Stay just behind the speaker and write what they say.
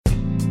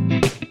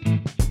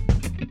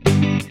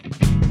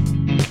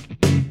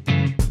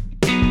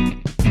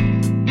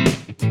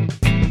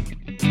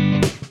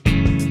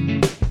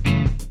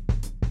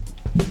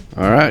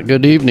All right,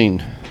 good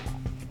evening.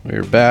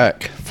 We're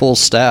back, full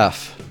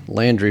staff.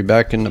 Landry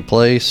back into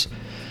place.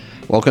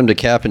 Welcome to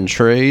Cap and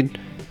Trade.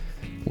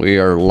 We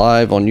are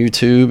live on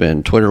YouTube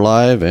and Twitter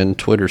Live and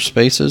Twitter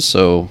Spaces.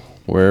 So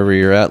wherever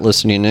you're at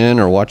listening in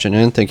or watching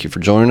in, thank you for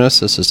joining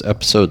us. This is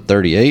episode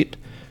 38.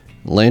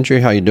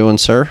 Landry, how you doing,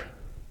 sir?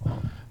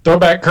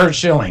 Throwback Kurt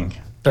Schilling,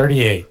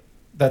 38.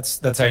 That's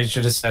how you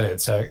should have said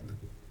it. So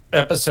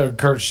episode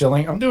Kurt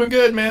Schilling. I'm doing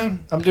good,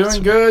 man. I'm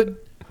doing good.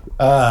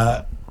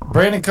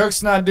 Brandon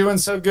Cook's not doing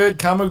so good.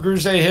 Kamu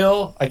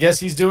Grugier-Hill, I guess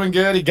he's doing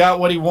good. He got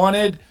what he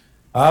wanted.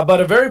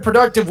 But a very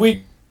productive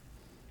week.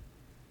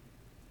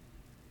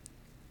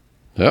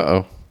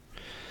 Uh-oh.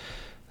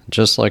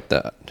 Just like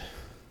that.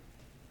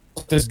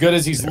 As good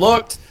as he's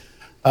looked.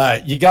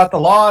 You got the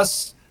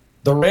loss.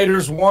 The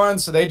Raiders won,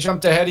 so they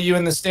jumped ahead of you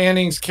in the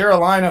standings.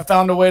 Carolina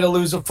found a way to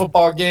lose a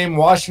football game.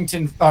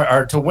 Washington,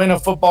 or to win a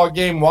football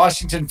game.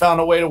 Washington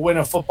found a way to win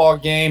a football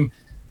game.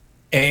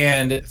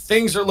 And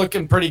things are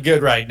looking pretty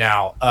good right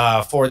now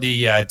for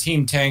the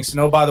Team Tanks. And,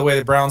 oh, by the way,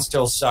 the Browns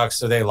still suck,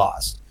 so they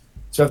lost.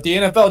 So if the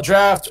NFL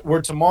draft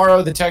were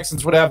tomorrow, the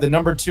Texans would have the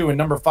number 2 and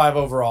number 5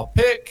 overall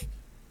pick.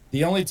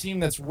 The only team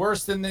that's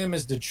worse than them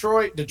is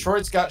Detroit.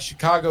 Detroit's got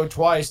Chicago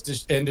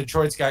twice, and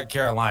Detroit's got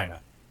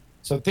Carolina.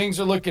 So things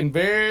are looking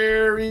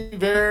very,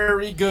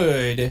 very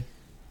good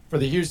for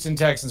the Houston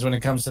Texans when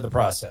it comes to the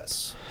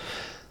process.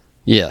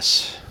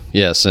 Yes.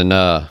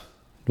 And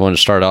want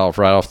to start off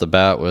right off the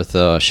bat with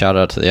a shout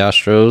out to the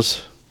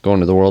Astros going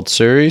to the World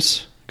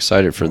Series.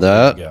 Excited for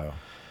that.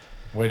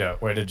 Way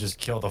to just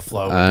kill the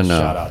flow with I know.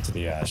 Shout out to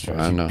the Astros.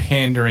 I know. You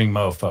pandering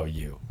mofo,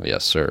 you.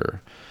 Yes, sir.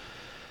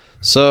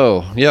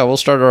 So, yeah, we'll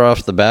start her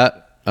off the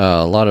bat.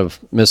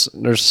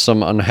 There's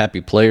some unhappy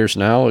players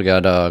now. We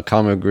got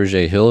Kamu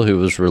Grugier-Hill, who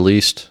was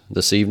released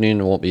this evening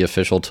and won't be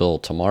official till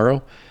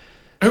tomorrow.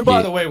 Who,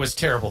 by the way, was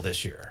terrible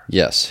this year.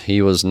 Yes,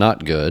 he was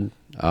not good.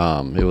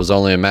 It was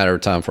only a matter of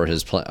time for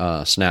his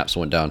snaps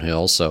went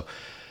downhill. So,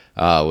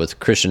 with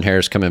Christian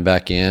Harris coming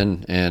back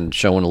in and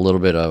showing a little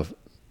bit of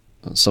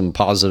some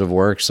positive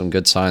work, some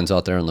good signs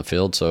out there on the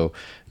field. So,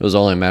 it was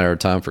only a matter of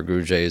time for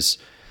Grugier's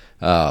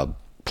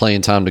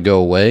playing time to go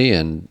away,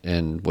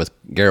 and with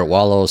Garrett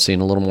Wallow seeing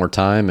a little more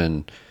time,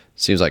 and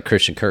it seems like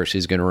Christian Kirk,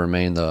 he's going to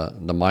remain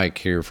the mic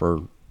here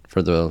for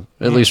the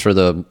at least for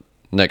the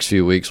next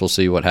few weeks. We'll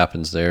see what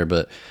happens there,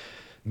 but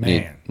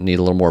need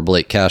a little more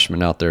Blake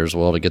Cashman out there as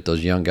well to get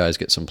those young guys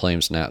get some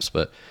playing snaps.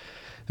 But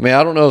I mean,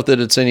 I don't know if that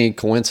it's any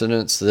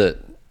coincidence that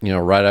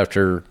right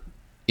after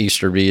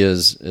Easterby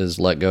is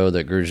let go,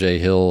 that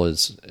Grugier-Hill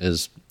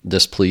is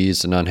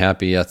displeased and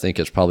unhappy. I think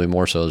it's probably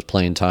more so his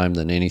playing time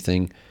than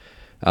anything.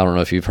 I don't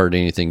know if you've heard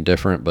anything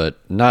different, but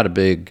not a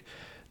big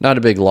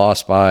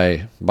loss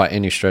by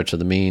any stretch of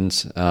the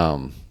means.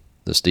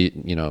 This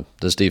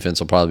defense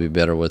will probably be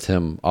better with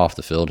him off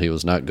the field. He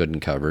was not good in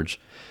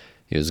coverage.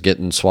 He was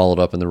getting swallowed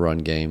up in the run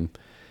game,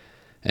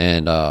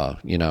 and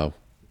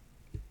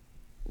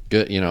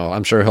good.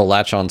 I'm sure he'll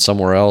latch on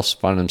somewhere else,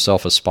 find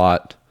himself a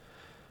spot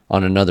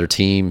on another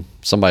team.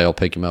 Somebody will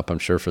pick him up, I'm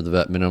sure, for the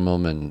vet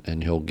minimum,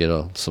 and he'll get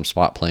some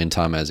spot playing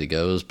time as he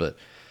goes, but.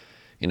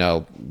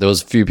 There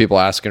was a few people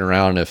asking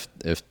around if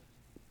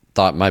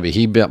thought maybe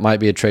he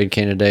might be a trade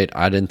candidate.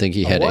 I didn't think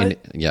he had any.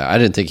 Yeah, I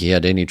didn't think he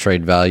had any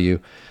trade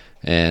value,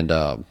 and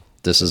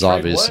this is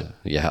obvious. What?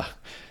 Yeah,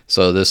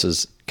 so this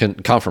is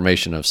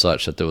confirmation of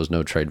such that there was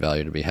no trade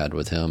value to be had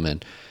with him,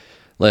 and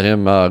let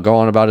him go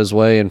on about his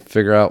way and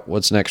figure out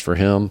what's next for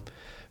him.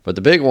 But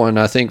the big one,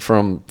 I think,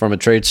 from a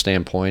trade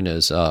standpoint,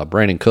 is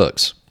Brandon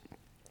Cooks.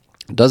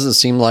 It doesn't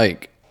seem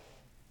like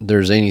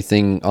there's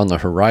anything on the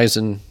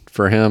horizon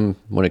for him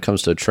when it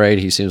comes to a trade.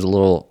 He seems a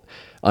little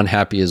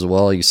unhappy as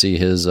well. You see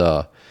his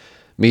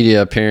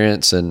media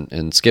appearance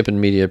and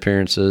skipping media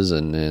appearances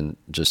and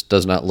just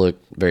does not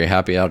look very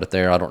happy out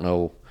there. I don't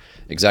know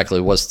exactly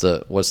what's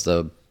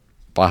the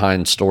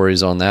behind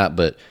stories on that,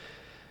 but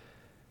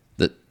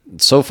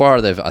so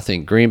far I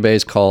think Green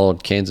Bay's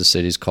called, Kansas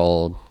City's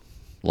called,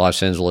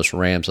 Los Angeles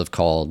Rams have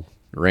called.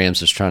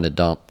 Rams is trying to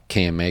dump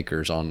Cam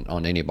Akers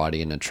on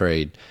anybody in a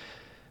trade.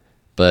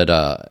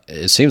 But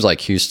it seems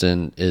like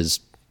Houston is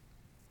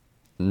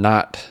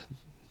not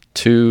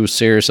too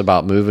serious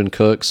about moving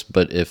Cooks,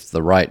 but if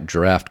the right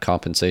draft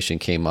compensation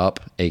came up,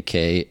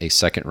 aka a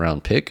second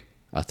round pick,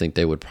 I think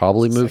they would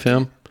probably move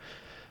him.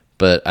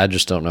 But I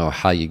just don't know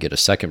how you get a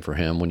second for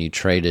him when you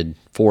traded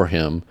for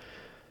him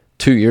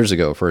 2 years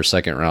ago for a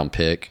second round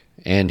pick,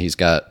 and he's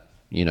got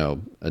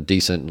a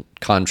decent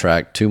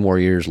contract, 2 more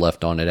years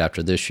left on it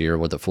after this year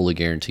with a fully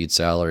guaranteed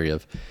salary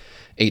of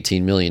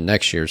 $18 million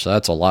next year. So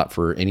that's a lot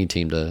for any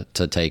team to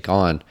take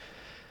on.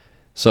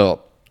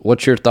 So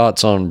what's your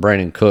thoughts on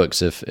Brandon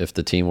Cooks if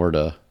the team were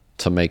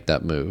to make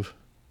that move?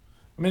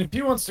 I mean, if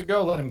he wants to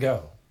go, let him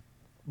go.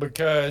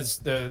 Because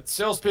the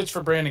sales pitch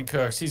for Brandon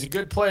Cooks, he's a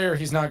good player.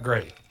 He's not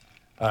great.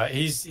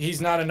 He's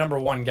not a number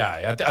one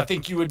guy. I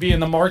think you would be in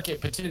the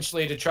market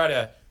potentially to try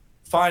to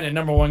find a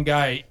number one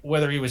guy,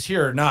 whether he was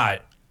here or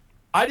not.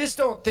 I just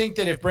don't think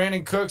that if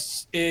Brandon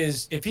Cooks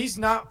if he's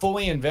not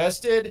fully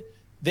invested,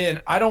 then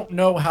I don't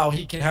know how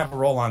he can have a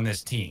role on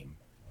this team.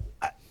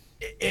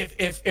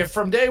 if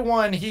from day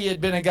one he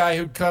had been a guy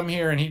who'd come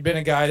here and he'd been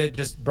a guy that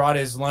just brought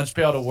his lunch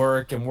pail to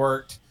work and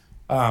worked,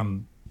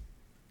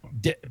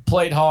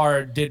 played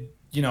hard, did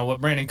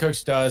what Brandon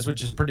Cooks does,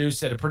 which is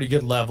produce at a pretty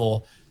good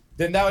level,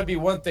 then that would be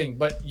one thing.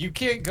 But you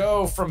can't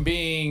go from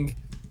being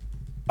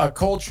a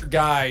culture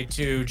guy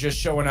to just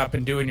showing up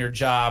and doing your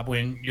job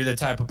when you're the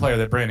type of player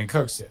that Brandon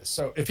Cooks is.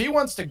 So if he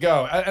wants to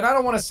go, and I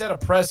don't want to set a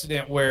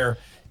precedent where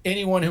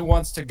anyone who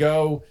wants to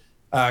go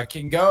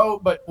can go,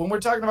 but when we're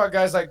talking about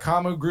guys like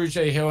Kamu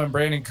Grugier-Hill and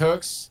Brandon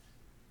Cooks,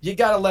 you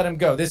got to let him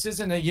go. This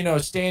isn't a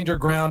stand your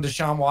ground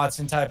Deshaun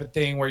Watson type of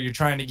thing where you're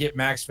trying to get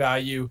max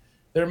value.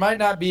 There might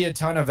not be a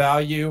ton of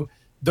value.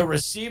 The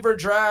receiver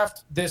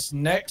draft this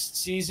next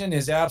season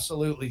is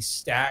absolutely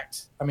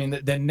stacked. I mean,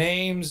 the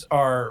names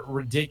are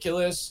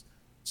ridiculous.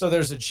 So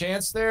there's a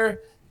chance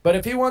there. But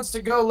if he wants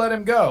to go, let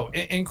him go.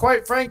 And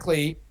quite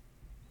frankly,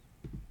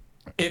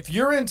 if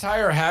your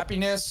entire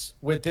happiness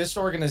with this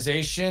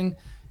organization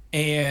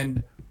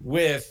and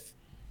with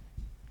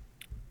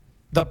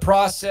the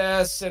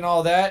process and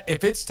all that,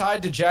 if it's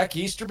tied to Jack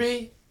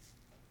Easterby,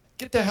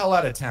 get the hell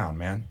out of town,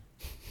 man.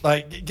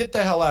 Like, get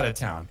the hell out of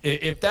town.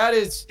 If that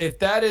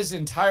is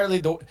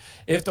entirely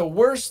if the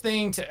worst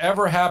thing to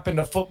ever happen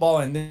to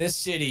football in this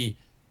city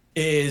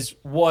is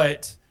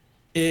what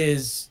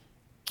is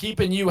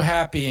keeping you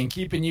happy and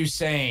keeping you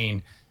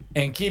sane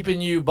and keeping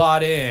you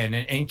bought in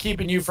and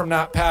keeping you from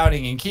not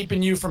pouting and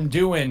keeping you from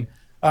doing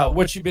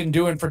what you've been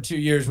doing for 2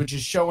 years, which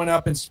is showing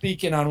up and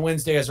speaking on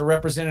Wednesday as a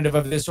representative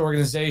of this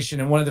organization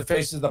and one of the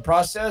faces of the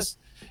process.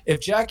 If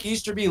Jack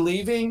Easterby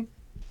leaving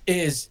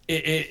is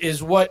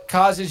what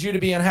causes you to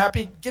be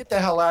unhappy, get the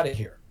hell out of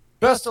here.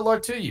 Best of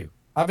luck to you.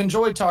 I've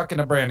enjoyed talking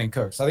to Brandon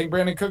Cooks. I think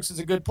Brandon Cooks is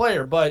a good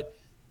player, but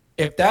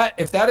if that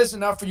is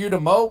enough for you to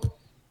mope,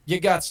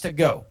 you gots to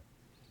go.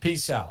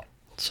 Peace out.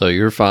 So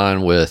you're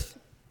fine with,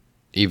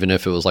 even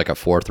if it was like a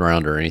 4th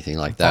round or anything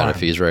like that, if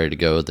he's ready to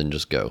go, then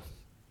just go.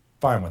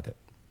 Fine with it.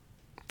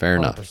 Fair 100%.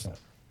 enough.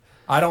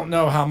 I don't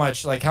know how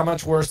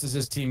much worse does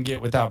this team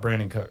get without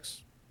Brandon Cooks?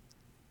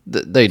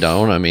 They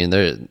don't. I mean,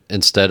 they're,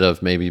 instead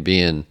of maybe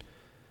being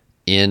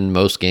in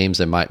most games,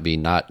 they might be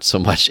not so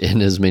much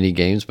in as many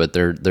games, but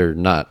they're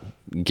not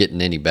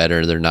getting any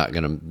better. They're not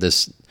going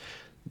to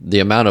the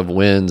amount of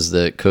wins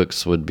that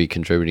Cooks would be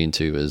contributing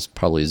to is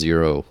probably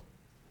 0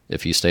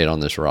 if he stayed on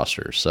this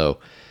roster. So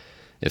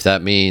if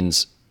that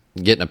means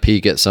getting a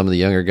peek at some of the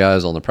younger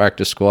guys on the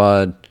practice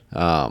squad,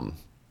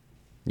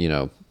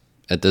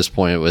 at this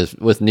point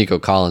with Nico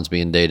Collins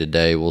being day to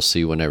day, we'll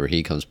see whenever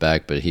he comes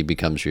back, but he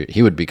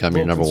would become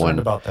your number one.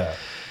 About that.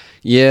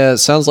 Yeah, it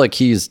sounds like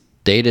he's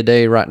day to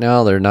day right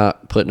now. They're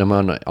not putting him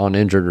on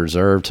injured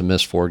reserve to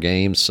miss 4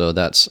 games, so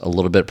that's a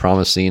little bit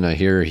promising. I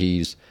hear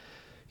he's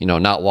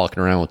not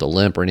walking around with a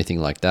limp or anything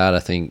like that.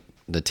 I think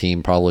the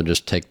team probably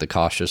just take the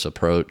cautious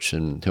approach,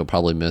 and he'll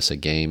probably miss a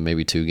game,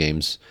 maybe 2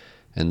 games,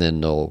 and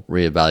then they'll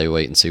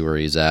reevaluate and see where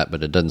he's at.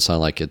 But it doesn't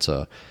sound like it's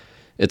a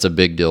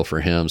big deal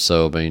for him.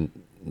 So I mean,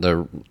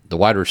 the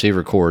wide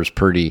receiver core is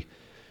pretty,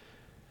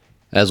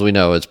 as we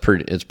know, it's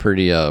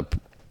pretty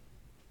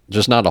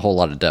just not a whole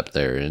lot of depth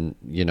there. And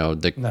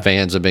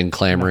fans have been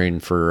clamoring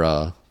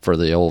for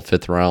the old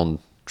 5th round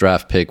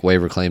draft pick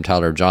waiver claim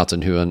Tyler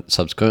Johnson, who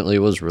subsequently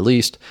was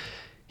released.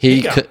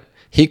 He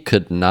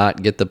could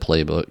not get the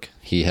playbook.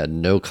 He had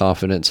no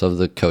confidence of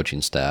the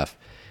coaching staff.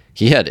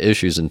 He had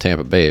issues in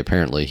Tampa Bay.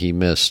 Apparently, he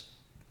missed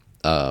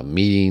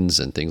meetings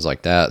and things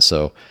like that.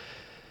 So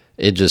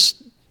it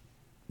just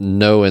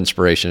no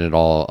inspiration at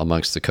all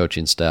amongst the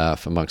coaching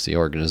staff, amongst the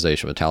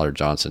organization with Tyler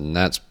Johnson. And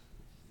that's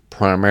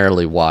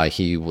primarily why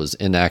he was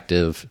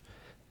inactive.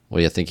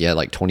 Well, I think he had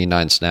like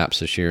 29 snaps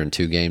this year in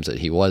 2 games that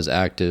he was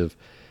active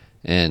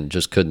and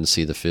just couldn't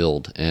see the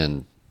field.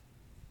 And,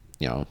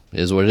 it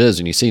is what it is.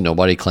 And you see,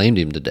 nobody claimed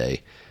him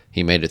today.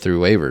 He made it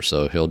through waivers,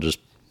 so he'll just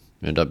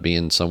end up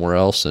being somewhere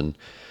else and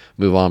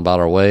move on about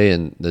our way.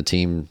 And the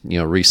team,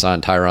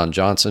 re-signed Tyron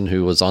Johnson,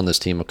 who was on this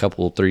team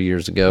 3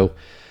 years ago.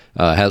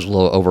 Has a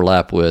little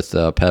overlap with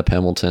Pep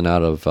Hamilton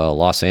out of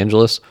Los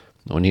Angeles.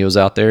 When he was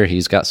out there,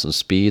 he's got some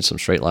speed, some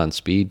straight line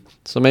speed.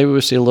 So maybe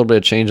we'll see a little bit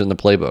of change in the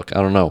playbook.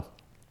 I don't know.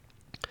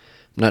 I'm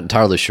not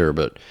entirely sure,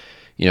 but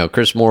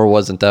Chris Moore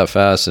wasn't that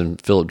fast,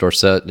 and Philip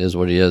Dorsett is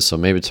what he is. So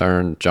maybe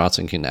Tyron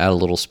Johnson can add a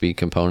little speed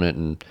component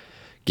and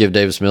give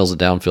Davis Mills a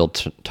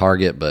downfield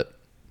target. But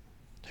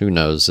who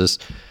knows?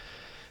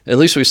 At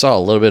least we saw a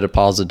little bit of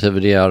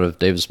positivity out of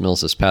Davis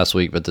Mills this past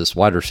week, but this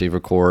wide receiver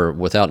core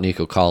without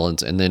Nico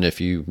Collins, and then if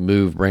you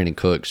move Brandon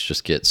Cooks,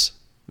 just gets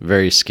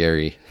very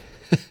scary.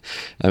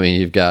 I mean,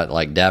 you've got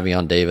like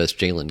Davion Davis,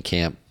 Jalen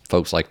Camp,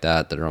 folks like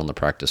that are on the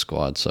practice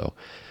squad. So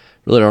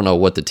really don't know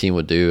what the team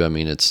would do. I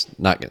mean, it's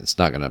not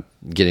going to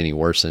get any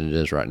worse than it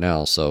is right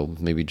now. So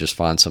maybe just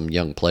find some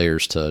young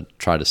players to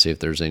try to see if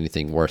there's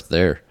anything worth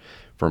there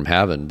from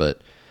having.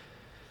 But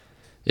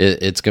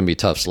it's going to be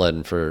tough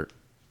sledding for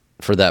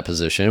that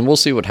position. And we'll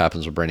see what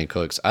happens with Brandon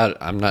Cooks.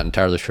 I'm not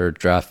entirely sure.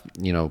 Draft,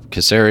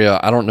 Caserio,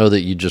 I don't know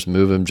that you just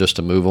move him just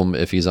to move him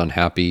if he's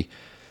unhappy.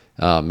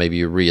 Maybe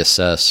you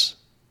reassess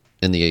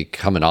in the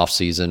coming off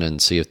season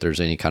and see if there's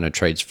any kind of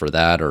trades for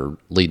that, or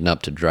leading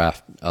up to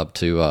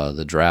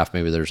the draft.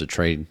 Maybe there's a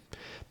trade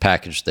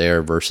package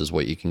there versus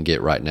what you can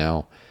get right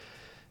now.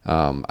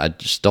 I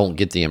just don't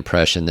get the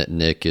impression that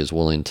Nick is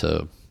willing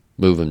to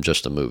move him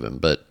just to move him,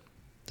 but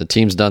the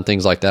team's done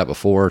things like that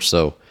before,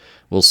 so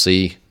we'll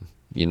see.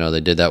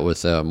 They did that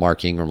with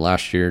Mark Ingram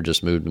last year,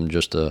 just moved him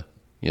just to,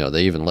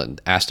 they even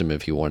asked him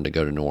if he wanted to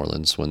go to New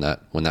Orleans when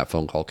that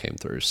phone call came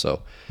through.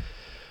 So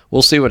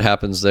we'll see what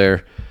happens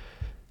there.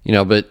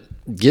 But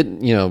getting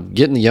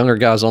the younger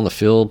guys on the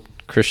field,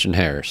 Christian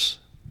Harris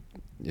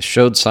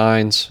showed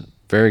signs,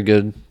 very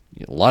good,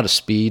 a lot of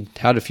speed,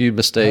 had a few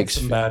mistakes,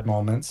 some bad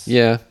moments.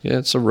 Yeah,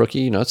 it's a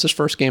rookie. It's his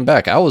first game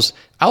back. I was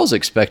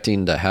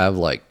expecting to have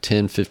like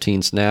 10,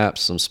 15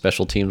 snaps, some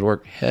special teams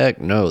work.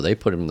 Heck no, they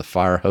put him in the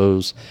fire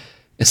hose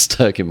and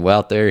stuck him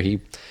out there.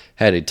 He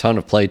had a ton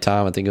of play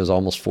time. I think it was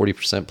almost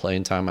 40%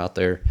 playing time out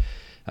there.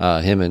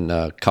 Him and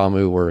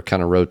Kamu were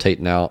kind of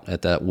rotating out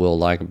at that will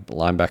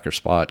linebacker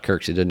spot.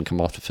 Kirksey didn't come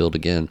off the field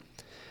again.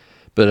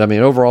 But,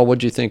 overall, what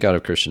did you think out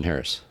of Christian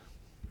Harris?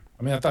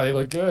 I thought he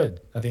looked good.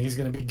 I think he's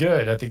going to be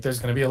good. I think there's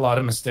going to be a lot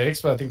of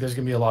mistakes, but I think there's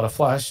going to be a lot of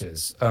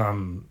flashes.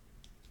 You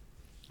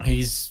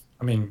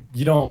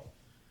don't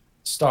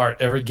start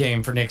every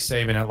game for Nick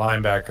Saban at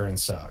linebacker and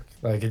suck.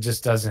 Like, it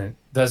just doesn't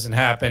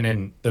happen.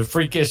 And the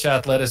freakish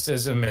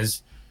athleticism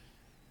is,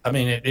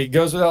 it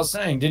goes without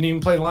saying. Didn't even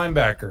play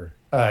linebacker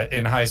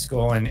in high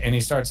school, and he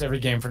starts every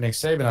game for Nick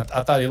Saban.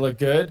 I thought he looked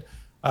good.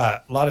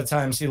 A lot of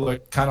times he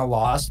looked kind of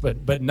lost,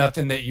 but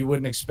nothing that you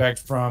wouldn't expect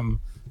from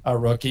a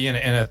rookie and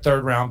a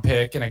third-round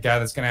pick and a guy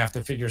that's going to have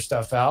to figure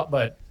stuff out.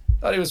 But I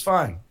thought he was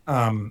fine.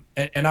 And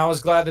I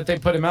was glad that they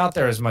put him out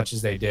there as much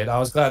as they did. I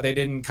was glad they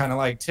didn't kind of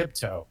like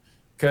tiptoe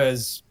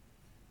because,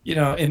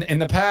 in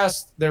the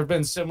past there have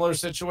been similar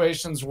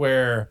situations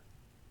where,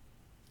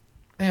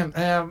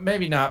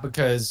 maybe not,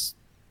 because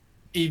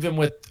even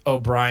with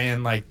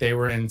O'Brien, like they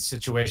were in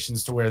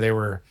situations to where they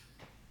were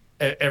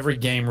every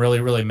game really,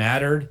 really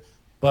mattered,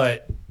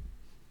 but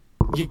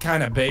you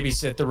kind of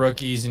babysit the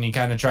rookies and you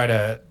kind of try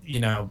to,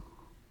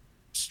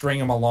 string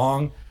them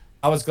along.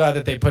 I was glad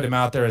that they put him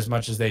out there as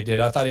much as they did.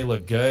 I thought he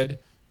looked good.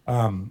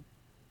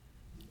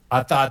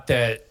 I thought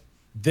that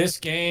this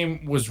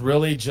game was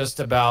really just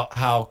about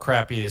how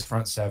crappy his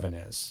front seven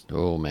is.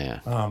 Oh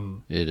man.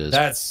 It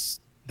is.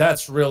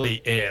 That's really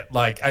it.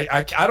 Like,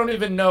 I don't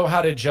even know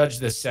how to judge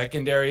the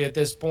secondary at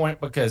this point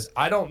because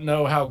I don't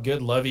know how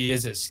good Lovey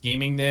is at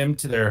scheming them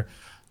to their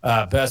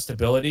best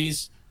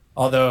abilities.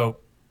 Although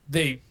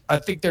I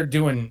think they're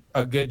doing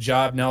a good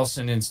job.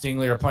 Nelson and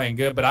Stingley are playing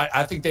good, but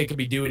I think they could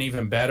be doing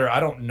even better.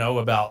 I don't know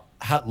about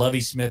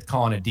Lovey Smith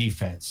calling a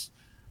defense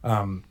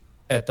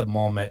at the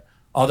moment.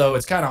 Although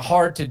it's kind of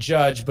hard to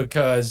judge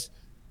because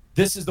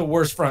this is the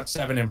worst front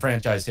seven in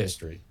franchise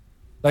history.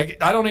 Like,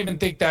 I don't even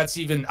think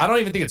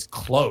it's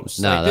close.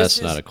 No, like,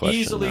 that's not a question.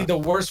 Easily the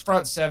worst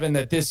front seven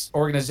that this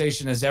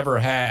organization has ever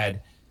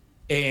had.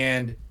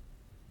 And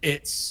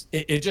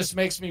it just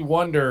makes me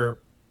wonder,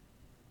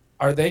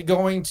 are they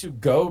going to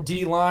go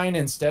D-line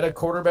instead of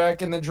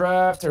quarterback in the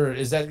draft? Or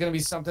is that going to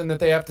be something that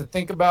they have to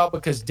think about?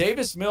 Because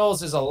Davis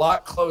Mills is a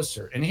lot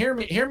closer. And hear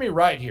me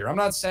right here. I'm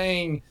not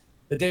saying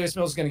that Davis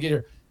Mills is going to get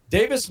here.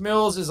 Davis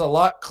Mills is a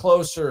lot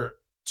closer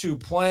to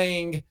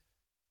playing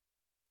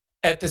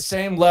at the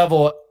same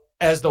level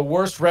as the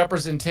worst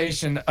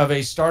representation of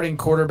a starting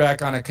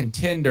quarterback on a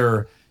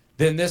contender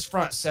than this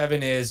front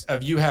seven is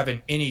of you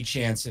having any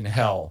chance in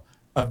hell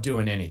of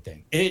doing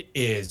anything. It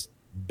is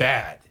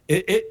bad.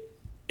 It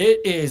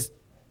is.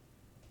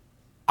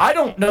 I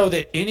don't know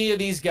that any of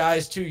these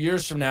guys 2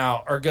 years from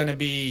now are going to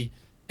be,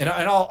 and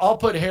I'll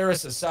put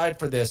Harris aside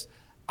for this.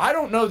 I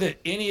don't know that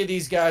any of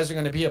these guys are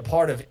going to be a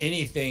part of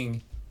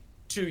anything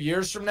 2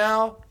 years from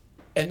now.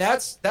 And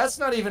that's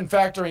not even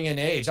factoring in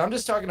age. I'm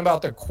just talking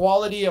about the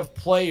quality of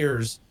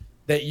players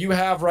that you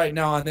have right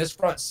now on this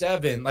front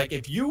seven. Like,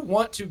 if you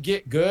want to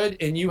get good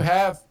and you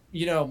have,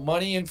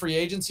 money in free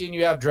agency and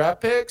you have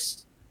draft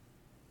picks,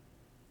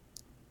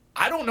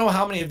 I don't know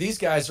how many of these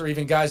guys are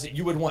even guys that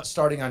you would want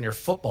starting on your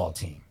football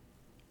team.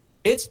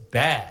 It's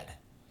bad.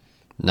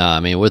 No,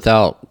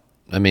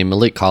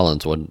 Malik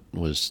Collins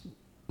was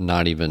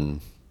not even.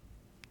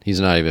 He's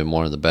not even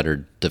one of the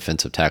better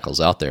defensive tackles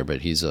out there,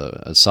 but he's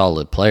a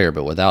solid player.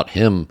 But without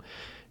him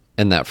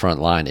in that front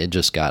line, it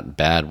just got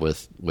bad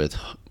with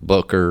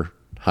Booker,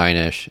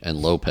 Heinisch, and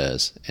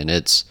Lopez. And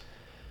it's,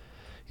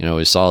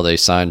 we saw they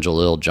signed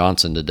Jaleel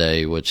Johnson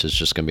today, which is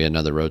just going to be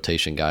another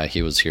rotation guy.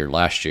 He was here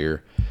last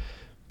year.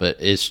 But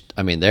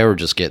they were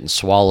just getting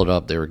swallowed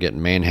up. They were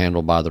getting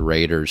manhandled by the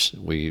Raiders.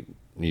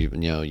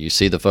 You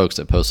see the folks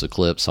that post the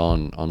clips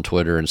on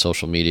Twitter and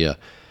social media.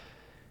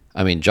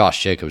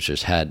 Josh Jacobs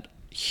just had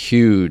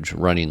huge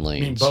running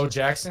lanes. You mean Bo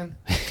Jackson?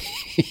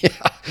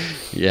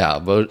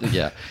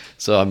 Yeah.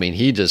 So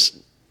he just,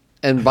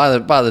 and by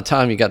the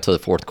time you got to the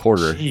fourth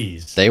quarter,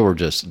 they were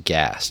just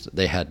gassed.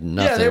 They had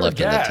nothing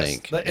left in the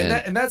tank.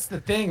 And that's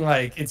the thing.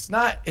 Like, it's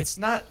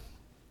not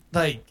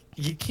like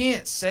you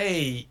can't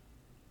say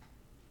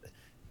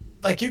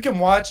like you can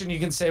watch and you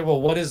can say,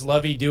 well, what is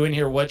Lovey doing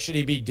here? What should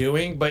he be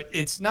doing? But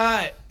it's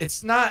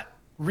not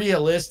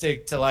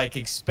realistic to like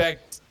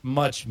expect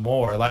much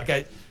more.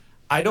 Like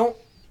I don't.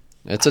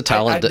 It's a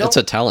talent. It's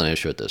a talent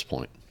issue at this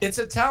point. It's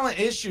a talent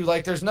issue.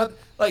 Like there's nothing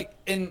like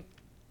in.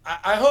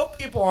 I hope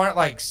people aren't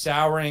like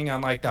souring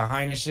on like the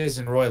Heinishes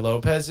and Roy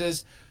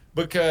Lopez's,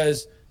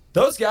 because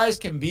those guys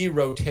can be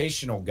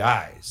rotational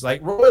guys. Like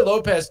Roy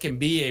Lopez can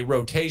be a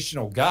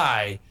rotational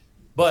guy,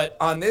 but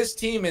on this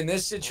team in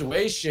this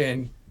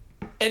situation,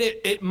 and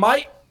it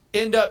might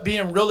end up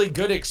being really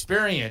good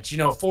experience,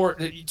 for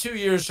 2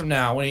 years from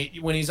now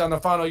when he's on the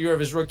final year of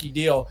his rookie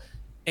deal,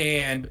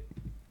 and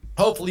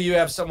hopefully you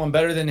have someone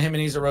better than him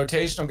and he's a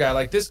rotational guy.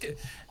 Like this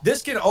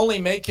can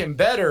only make him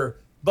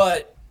better,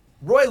 but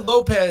Roy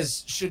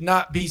Lopez should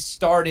not be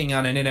starting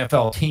on an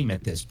NFL team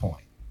at this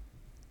point.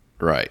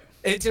 Right.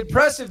 It's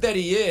impressive that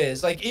he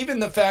is. Like, even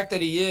the fact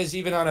that he is,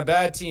 even on a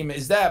bad team,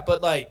 is that.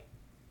 But, like,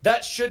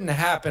 that shouldn't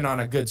happen on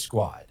a good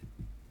squad.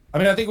 I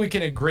mean, I think we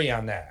can agree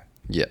on that.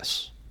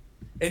 Yes.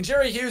 And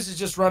Jerry Hughes has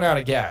just run out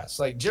of gas.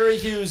 Like, Jerry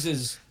Hughes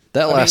is...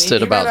 That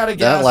lasted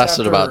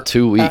about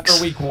 2 weeks.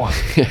 After week one.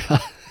 Yeah.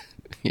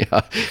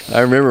 Yeah, I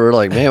remember we're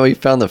like, man, we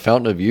found the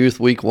fountain of youth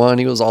week one.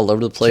 He was all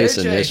over the place,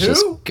 and it's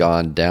just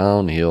gone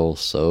downhill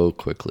so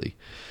quickly.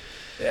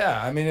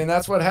 Yeah, I mean, and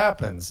that's what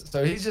happens.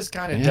 So he's just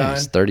kind of done.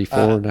 He's 34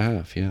 and a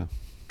half, yeah.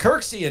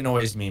 Kirksey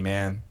annoys me,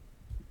 man.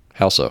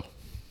 How so?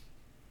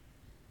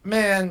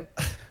 Man,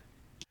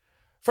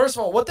 first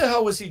of all, what the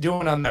hell was he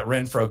doing on that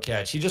Renfro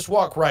catch? He just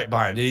walked right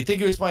by him. Did he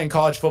think he was playing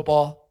college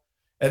football?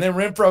 And then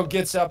Renfro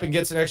gets up and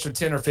gets an extra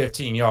 10 or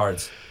 15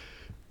 yards.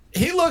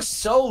 He looks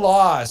so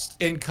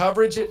lost in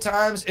coverage at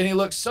times, and he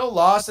looks so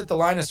lost at the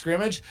line of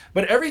scrimmage.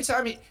 But every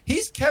time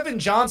he's Kevin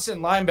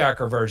Johnson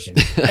linebacker version.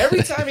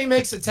 Every time he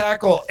makes a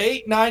tackle,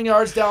 8-9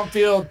 yards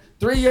downfield,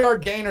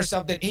 3-yard gain or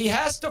something, he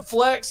has to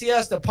flex. He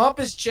has to pump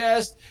his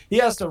chest. He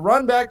has to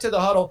run back to the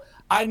huddle.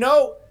 I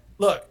know.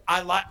 Look,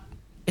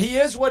 he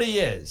is what he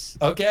is,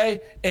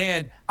 okay?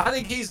 And I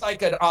think he's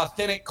like an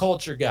authentic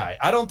culture guy.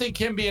 I don't think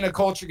him being a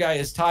culture guy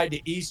is tied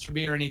to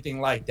Easterby or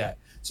anything like that.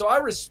 So I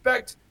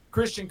respect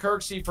Christian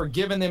Kirksey for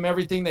giving them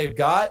everything they've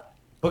got.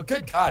 But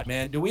good God,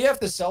 man, do we have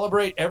to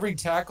celebrate every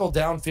tackle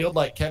downfield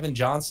like Kevin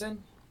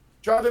Johnson?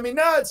 Driving me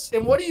nuts.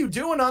 And what are you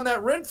doing on that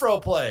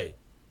Renfro play?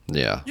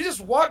 Yeah. You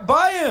just walk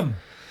by him.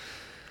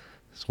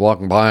 He's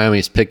walking by him.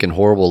 He's picking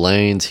horrible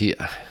lanes.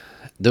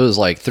 There was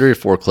like 3 or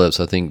 4 clips.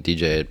 I think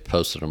DJ had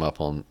posted them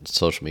up on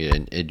social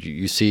media. And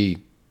you see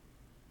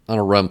on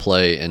a run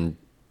play, and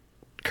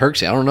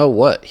Kirksey, I don't know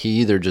what. He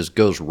either just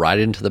goes right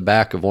into the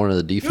back of one of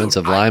the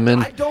defensive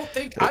linemen. I don't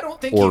think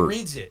he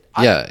reads it.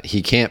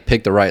 He can't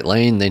pick the right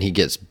lane. Then he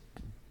gets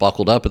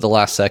buckled up at the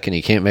last second.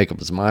 He can't make up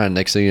his mind.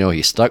 Next thing you know,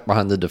 he's stuck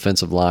behind the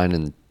defensive line,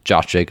 and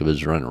Josh Jacobs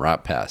is running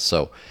right past.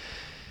 So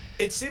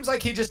it seems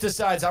like he just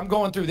decides, I'm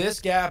going through this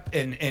gap,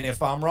 and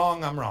if I'm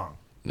wrong, I'm wrong.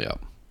 Yeah.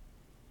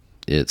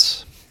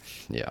 It's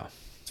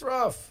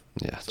rough.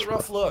 Yeah, it's a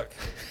rough look.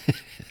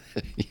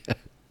 Yeah.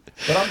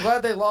 But I'm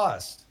glad they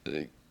lost.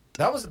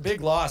 That was a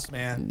big loss,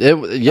 man.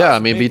 I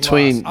mean,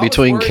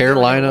 between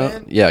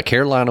Carolina,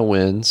 Carolina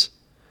wins,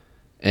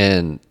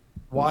 and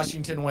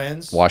Washington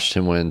wins.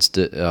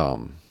 Did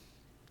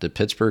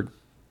Pittsburgh?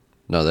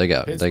 No,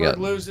 Pittsburgh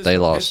loses. They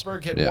lost.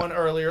 Pittsburgh had won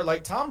earlier.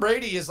 Like Tom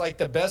Brady is like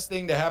the best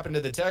thing to happen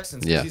to the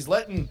Texans. Yeah. He's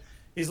letting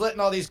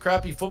all these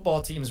crappy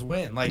football teams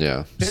win. Like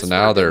Pittsburgh so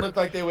now didn't look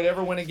like they would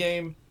ever win a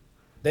game.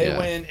 They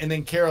win, and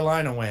then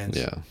Carolina wins.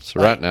 Yeah.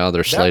 So right now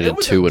they're slated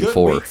 2 and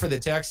 4 week for the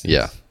Texans.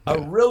 Yeah. A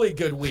really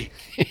good week.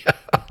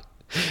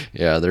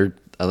 Yeah, they're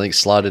I think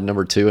slotted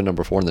number 2 and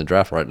number 4 in the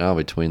draft right now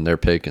between their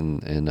pick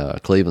and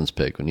Cleveland's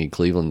pick. We need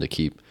Cleveland to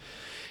keep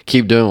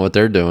doing what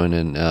they're doing,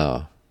 and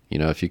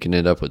if you can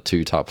end up with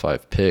 2 top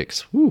 5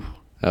 picks,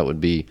 that would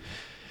be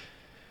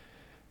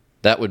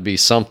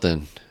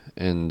something.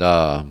 And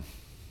oh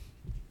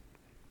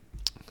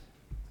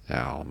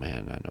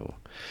man, I know.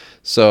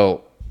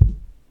 So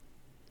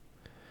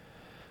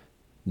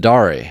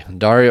Dare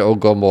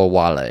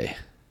Ogunbowale.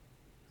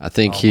 I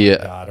think my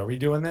God, are we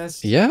doing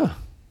this? Yeah.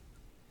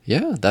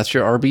 Yeah, that's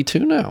your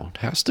RB2 now.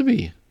 It has to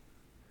be.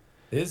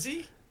 Is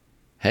he?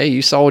 Hey,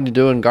 you saw what he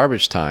do in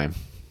garbage time.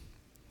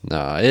 No,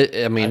 I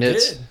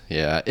did.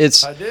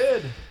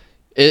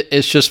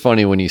 It's just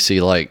funny when you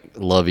see like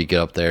Lovey get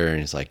up there and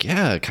he's like,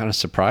 yeah, it kind of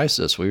surprised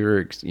us. We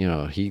were,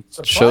 he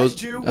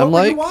surprised you. I'm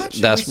like, we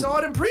saw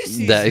it in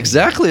preseason.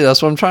 Exactly.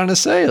 That's what I'm trying to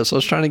say. That's what I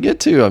was trying to get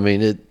to. I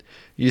mean,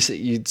 you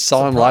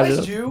saw him light it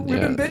up. We've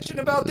been bitching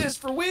about this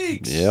for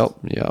weeks. Yep.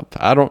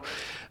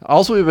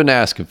 All we've been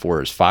asking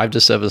for is 5 to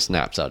 7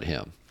 snaps out of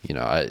him.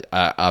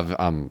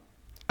 I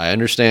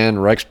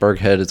understand Rex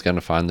Burkhead is going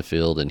to find the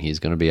field and he's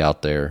going to be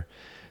out there,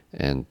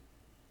 and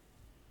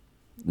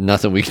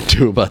nothing we can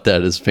do about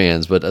that as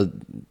fans. But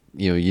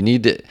you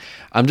need to.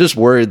 I'm just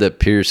worried that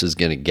Pierce is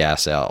going to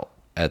gas out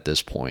at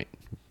this point.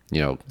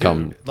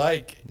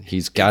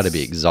 He's got to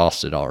be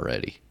exhausted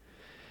already.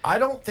 I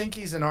don't think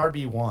he's an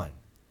RB1.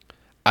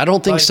 I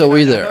don't think Like, so I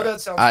either. know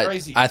that sounds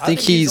crazy. I think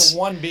he's a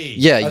 1B.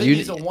 yeah. I think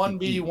he's a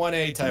 1B,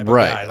 1A type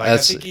right. of guy. Like, I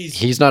think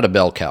he's not a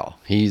bell cow.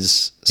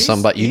 He's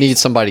somebody. You need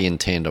somebody in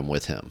tandem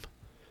with him.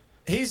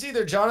 He's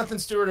either Jonathan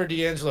Stewart or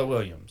D'Angelo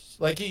Williams.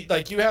 Like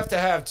you have to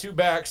have two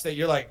backs that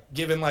you're like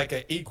giving like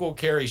an equal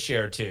carry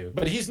share to.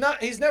 But he's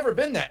not. He's never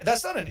been that.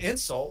 That's not an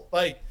insult.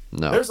 Like,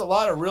 no. There's a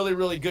lot of really,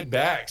 really good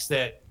backs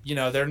that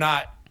they're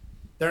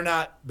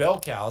not bell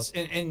cows.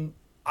 And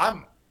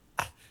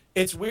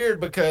it's weird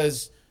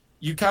because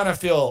you kind of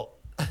feel.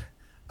 I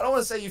don't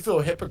want to say you feel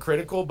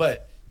hypocritical,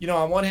 but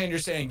on one hand you're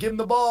saying, give him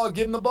the ball,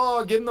 give him the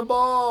ball, give him the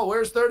ball.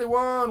 Where's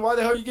 31? Why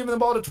the hell are you giving the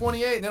ball to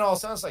 28? And then all of a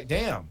sudden it's like,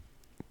 damn,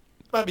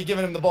 might be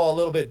giving him the ball a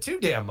little bit too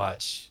damn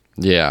much.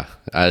 Yeah,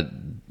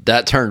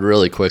 that turned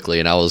really quickly,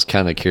 and I was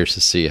kind of curious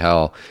to see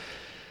how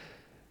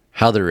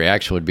the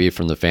reaction would be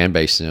from the fan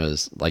base.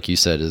 Is like you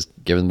said, is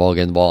giving the ball,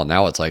 getting the ball. And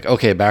now it's like,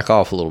 okay, back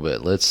off a little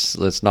bit.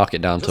 Let's knock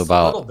it down to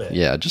about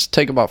just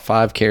take about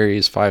 5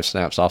 carries, 5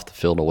 snaps off the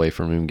field away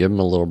from him. Give him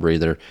a little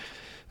breather.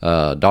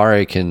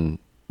 Dare can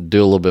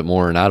do a little bit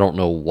more, and I don't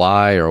know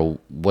why or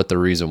what the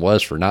reason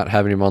was for not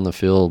having him on the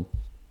field.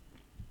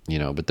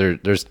 But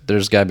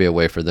there's got to be a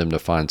way for them to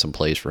find some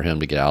place for him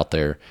to get out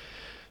there.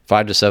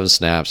 5 to 7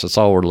 snaps. That's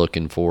all we're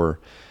looking for,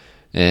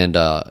 and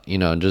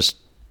just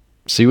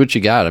see what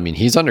you got. I mean,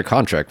 he's under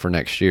contract for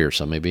next year,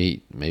 so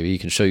maybe he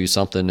can show you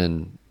something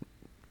and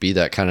be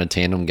that kind of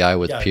tandem guy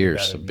with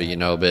Pierce.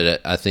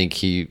 But I think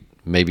he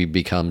maybe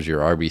becomes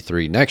your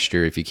RB3 next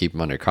year if you keep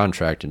him under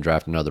contract and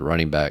draft another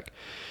running back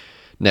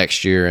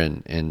next year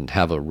and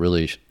have a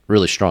really,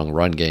 really strong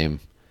run game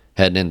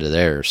heading into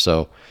there.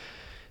 So,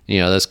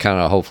 that's kind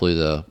of hopefully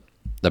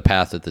the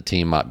path that the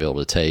team might be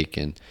able to take.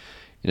 And,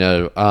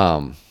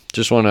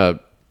 just want to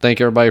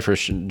thank everybody for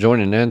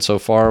joining in so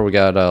far. We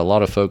got a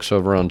lot of folks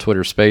over on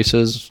Twitter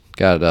Spaces,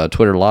 got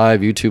Twitter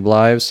Live, YouTube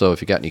Live. So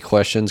if you got any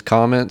questions,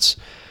 comments,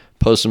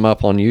 post them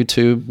up on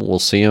YouTube. We'll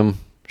see them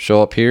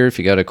show up here. If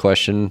you got a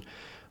question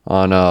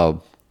on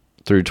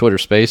through Twitter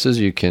Spaces,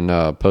 you can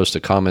post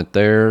a comment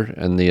there.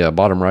 In the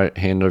bottom right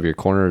hand of your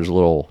corner is a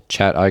little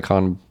chat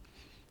icon,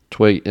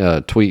 tweet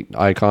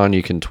icon.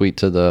 You can tweet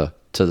to the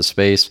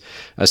space.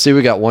 I see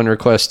we got one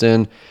request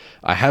in.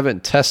 I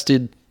haven't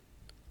tested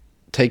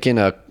taking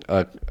a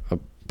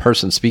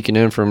person speaking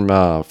in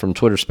from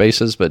Twitter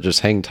Spaces, but just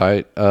hang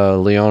tight,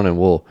 Leon, and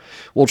we'll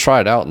try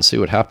it out and see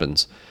what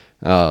happens.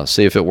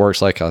 See if it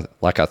works like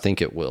I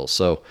think it will.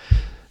 So,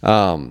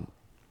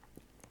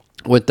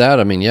 with that,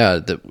 I mean,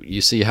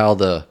 you see how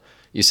the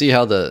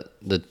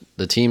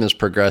team is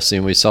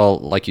progressing. We saw,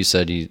 like you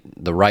said,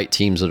 the right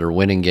teams that are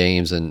winning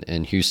games,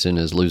 and Houston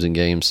is losing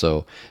games.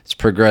 So it's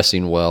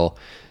progressing well.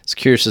 It's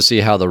curious to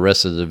see how the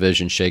rest of the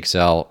division shakes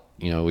out.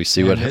 We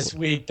see what this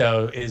week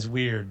though is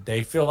weird.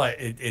 They feel like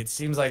it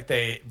seems like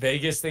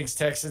Vegas thinks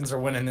Texans are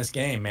winning this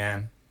game,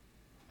 man.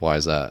 Why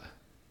is that?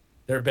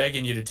 They're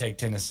begging you to take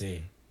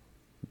Tennessee.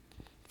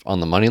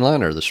 On the money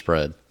line or the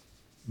spread?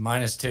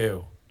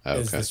 -2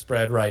 is the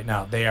spread right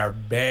now. They are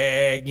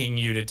begging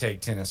you to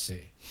take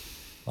Tennessee.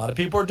 A lot of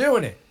people are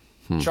doing it,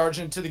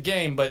 charging to the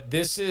game. But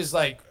this is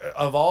like,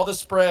 of all the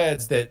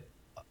spreads that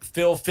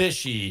feel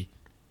fishy,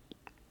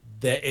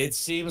 that it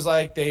seems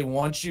like they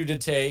want you to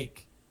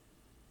take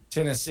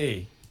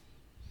Tennessee.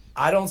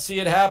 I don't see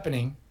it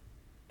happening,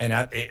 and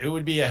it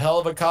would be a hell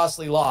of a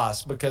costly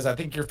loss because I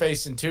think you're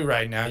facing 2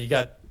 right now. You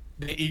got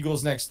the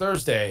Eagles next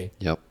Thursday.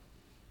 Yep.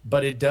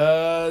 But it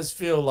does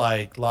feel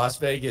like Las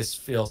Vegas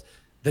feels.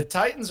 The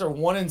Titans are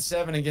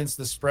 1-7 against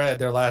the spread,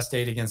 their last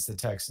 8 against the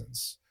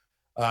Texans.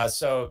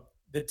 So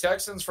the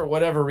Texans, for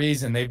whatever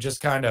reason, they've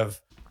just kind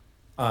of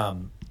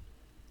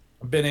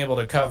been able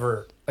to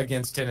cover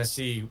against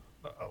Tennessee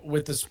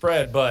with the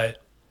spread,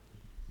 but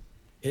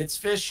it's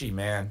fishy,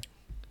 man.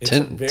 It's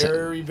a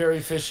very, very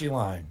fishy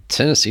line.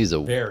 Tennessee's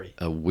a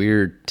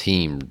weird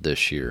team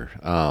this year.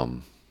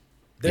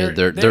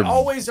 They're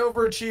always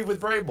overachieve with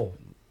Vrabel.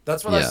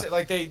 That's what I say.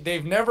 Like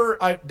they've never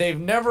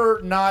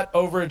not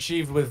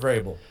overachieved with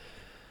Vrabel.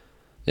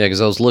 Yeah,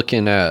 because I was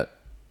looking at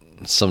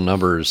some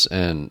numbers,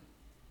 and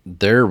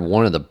they're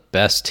one of the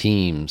best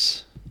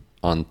teams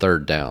on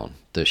third down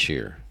this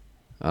year.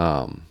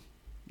 On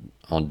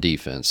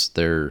defense,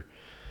 they're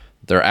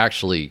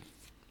actually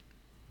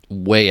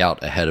way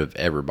out ahead of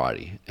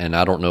everybody, and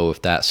I don't know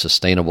if that's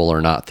sustainable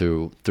or not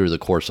through the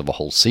course of a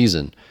whole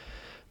season,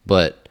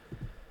 but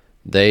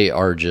they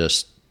are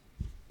just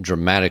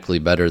dramatically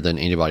better than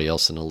anybody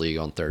else in the league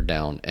on third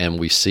down. And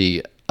we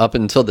see up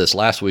until this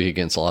last week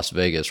against Las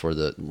Vegas,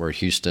 where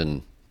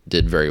Houston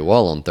did very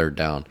well on third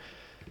down.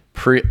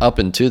 Up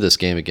into this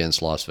game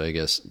against Las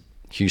Vegas,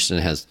 Houston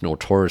has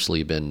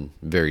notoriously been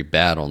very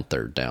bad on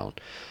third down.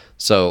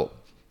 So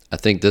I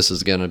think this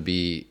is going to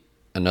be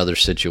another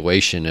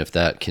situation, if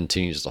that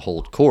continues to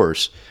hold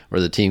course, where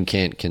the team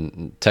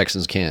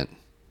Texans can't,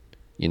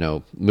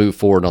 move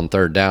forward on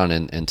third down,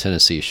 and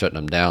Tennessee is shutting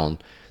them down.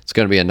 It's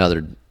going to be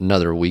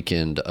another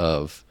weekend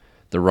of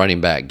the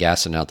running back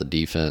gassing out the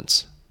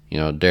defense.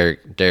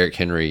 Derrick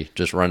Henry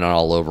just running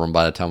all over them.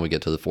 By the time we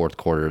get to the fourth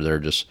quarter, they're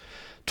just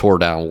wore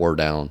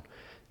down.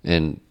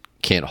 And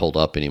can't hold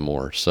up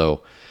anymore.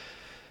 So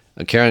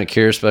I'm kind of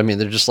curious, but I mean,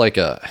 they're just like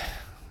I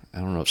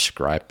don't know if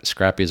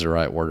scrappy is the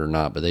right word or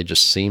not, but they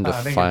just seem to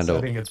I think find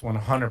I think it's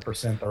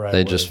 100% the right they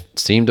word. just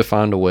seem to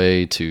find a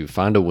way to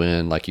find a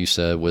win, like you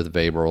said with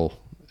Vrabel.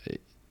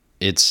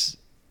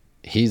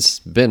 He's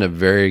been a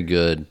very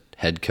good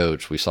head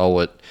coach. We saw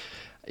it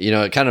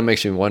kind of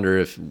makes me wonder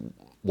if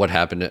what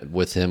happened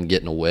with him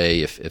getting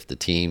away, if the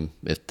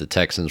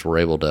Texans were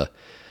able to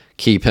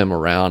keep him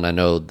around. I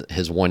know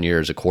his 1 year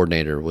as a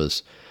coordinator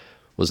was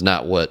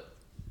not what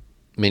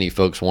many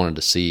folks wanted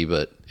to see,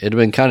 but it'd have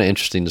been kind of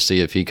interesting to see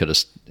if he could have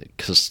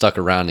stuck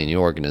around in the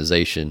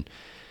organization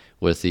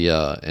with the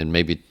and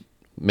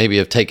maybe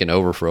have taken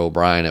over for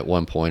O'Brien at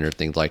one point or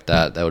things like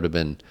that. That would have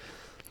been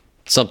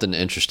something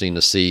interesting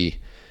to see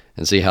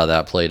and see how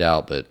that played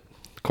out. But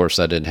of course,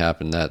 that didn't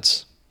happen.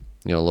 That's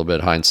a little bit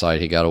of hindsight.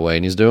 He got away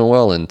and he's doing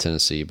well in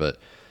Tennessee, but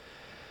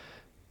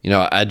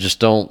I just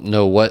don't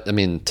know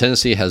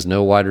Tennessee has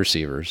no wide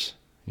receivers.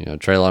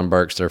 Treylon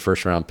Burks, their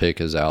first round pick,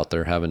 is out.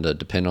 They're having to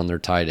depend on their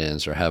tight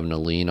ends. They're having to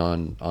lean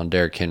on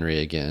Derrick Henry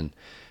again.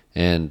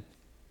 And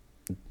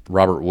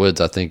Robert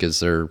Woods, I think,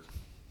 is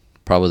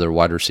probably their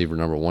wide receiver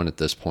number one at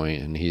this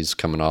point, and he's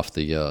coming off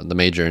the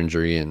major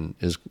injury and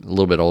is a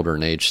little bit older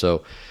in age.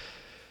 So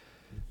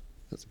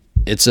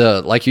it's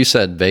like you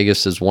said,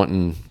 Vegas is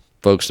wanting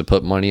folks to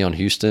put money on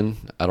Houston.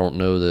 I don't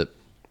know that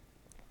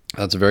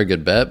that's a very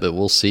good bet, but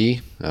we'll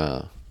see.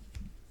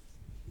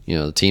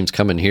 The team's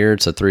coming here.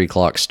 It's a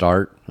 3:00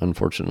 start,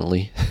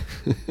 unfortunately.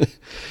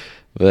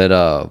 But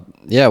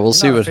we'll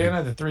see. You're not a fan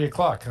of the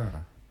 3:00, huh?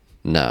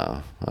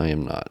 No, I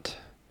am not.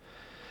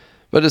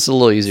 But it's a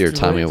little easier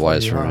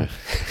timing-wise for me.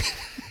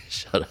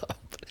 Shut up.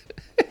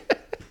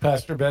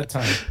 Past your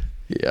bedtime.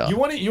 Yeah. You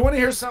want to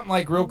hear something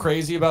like real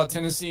crazy about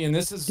Tennessee, and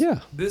this is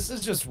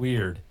just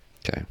weird.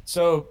 Okay.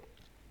 So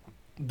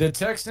the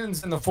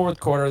Texans in the fourth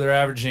quarter, they're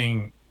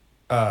averaging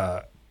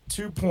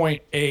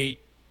 2.8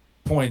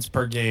 points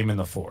per game in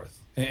the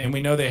fourth. And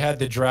we know they had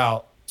the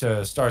drought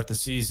to start the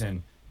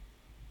season.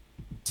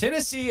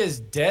 Tennessee is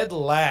dead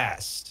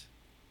last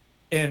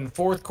in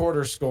fourth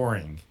quarter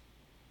scoring.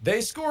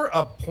 They score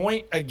a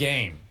point a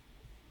game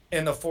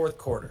in the fourth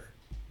quarter.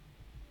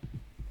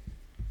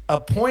 A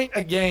point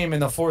a game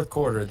in the fourth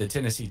quarter, the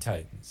Tennessee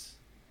Titans.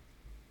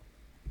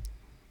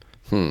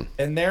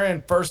 And they're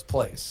in first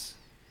place.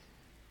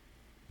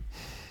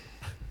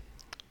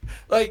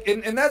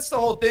 And that's the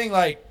whole thing,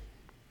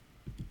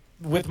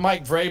 with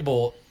Mike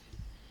Vrabel.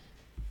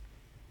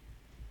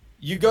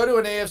 You go to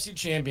an AFC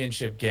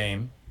championship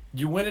game,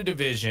 you win a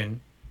division.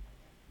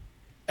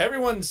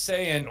 Everyone's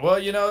saying,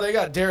 well, they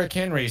got Derrick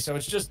Henry, so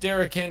it's just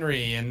Derrick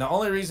Henry. And the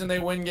only reason they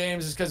win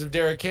games is because of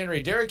Derrick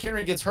Henry. Derrick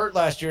Henry gets hurt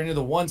last year into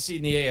the 1 seed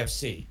in the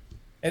AFC.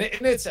 And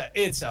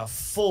it's a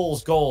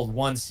fool's gold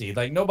 1 seed.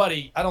 I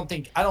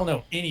don't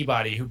know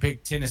anybody who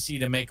picked Tennessee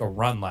to make a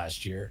run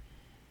last year.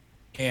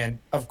 And,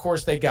 of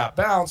course, they got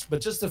bounced,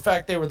 but just the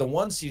fact they were the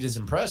 1 seed is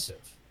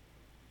impressive.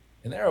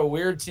 And they're a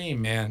weird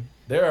team, man.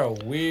 They're a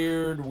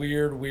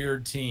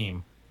weird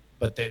team.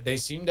 But they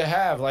seem to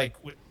have,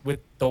 with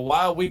the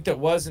wild week that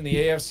was in the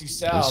AFC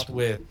South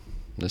with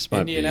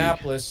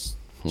Indianapolis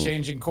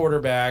changing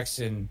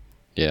quarterbacks and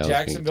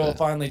Jacksonville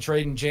finally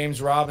trading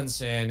James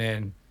Robinson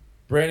and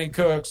Brandon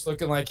Cooks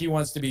looking like he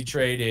wants to be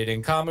traded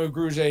and Kamu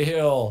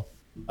Grugier-Hill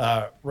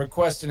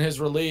requesting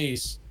his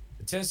release.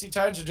 The Tennessee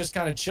Titans are just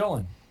kind of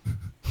chilling.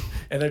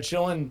 And they're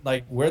chilling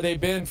where they've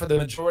been for the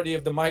majority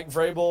of the Mike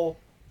Vrabel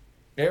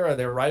era.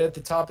 They're right at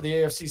the top of the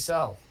AFC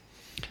South.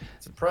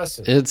 It's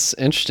impressive. It's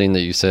interesting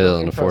that you say that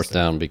on the fourth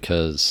down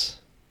because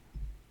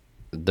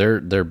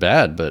they're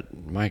bad, but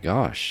my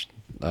gosh,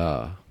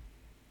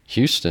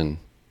 Houston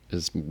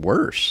is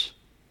worse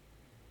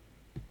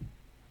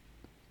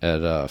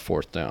at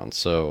fourth down.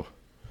 So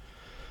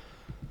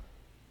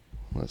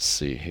let's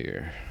see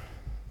here.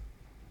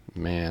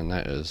 Man,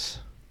 that is...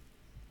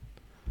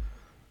 I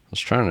was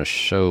trying to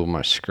show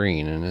my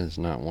screen and it's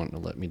not wanting to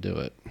let me do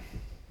it.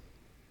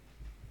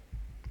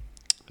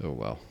 Oh,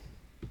 well.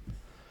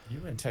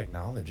 You and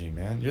technology,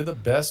 man. You're the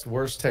best,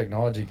 worst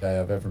technology guy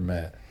I've ever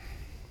met.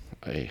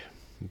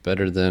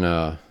 Better than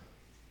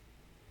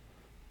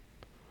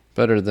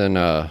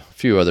a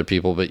few other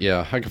people, but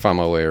yeah, I can find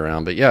my way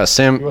around. But yeah,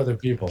 Few other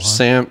people, huh?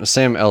 Sam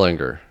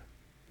Ehlinger.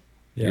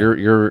 Yeah.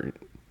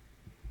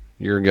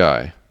 Your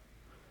guy.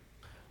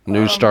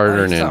 New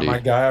starter in he's Indy. not my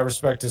guy. I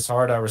respect his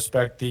heart. I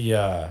respect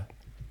the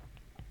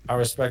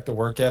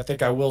work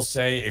ethic. I will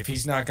say, if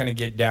he's not going to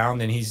get down,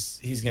 then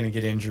he's going to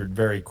get injured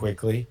very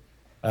quickly.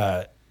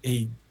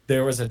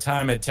 There was a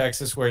time at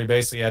Texas where he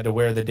basically had to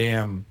wear the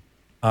damn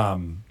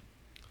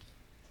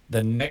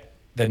the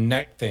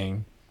neck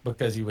thing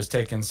because he was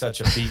taking such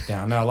a beat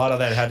down. Now a lot of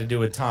that had to do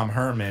with Tom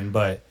Herman,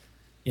 but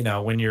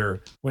when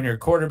your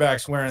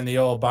quarterback's wearing the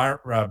old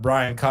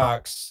Brian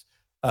Cox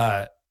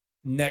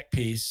neck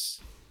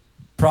piece,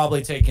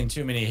 probably taking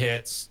too many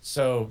hits,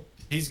 so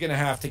he's going to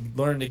have to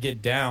learn to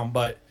get down.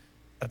 But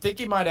I think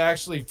he might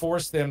actually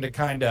force them to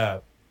kind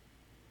of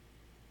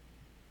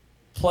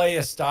play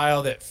a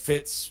style that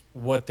fits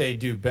what they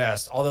do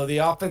best. Although the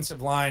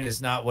offensive line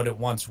is not what it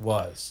once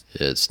was.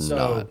 It's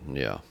So not.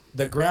 Yeah.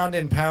 the ground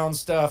and pound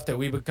stuff that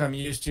we become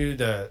used to,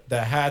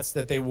 the hats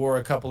that they wore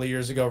a couple of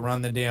years ago,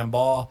 run the damn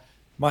ball,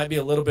 might be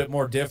a little bit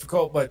more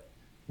difficult. But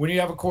when you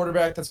have a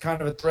quarterback that's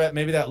kind of a threat,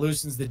 maybe that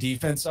loosens the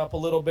defense up a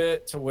little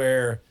bit to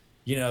where,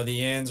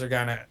 the ends are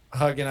kind of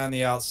hugging on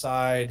the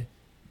outside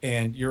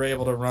and you're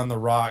able to run the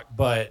rock.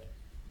 But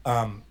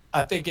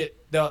I think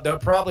they'll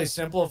probably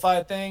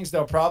simplify things.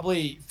 They'll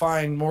probably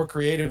find more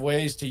creative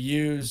ways to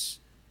use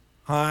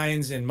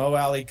Hines and Mo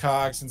Alley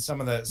Cox and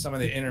some of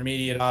the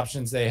intermediate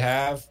options they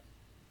have.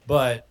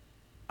 But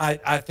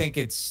I think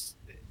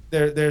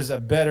there's a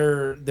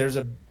better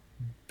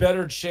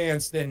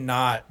chance than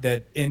not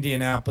that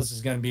Indianapolis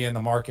is going to be in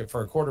the market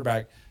for a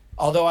quarterback.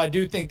 Although I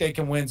do think they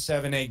can win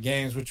 7-8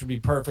 games, which would be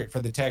perfect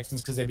for the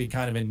Texans because they'd be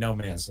kind of in no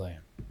man's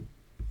land.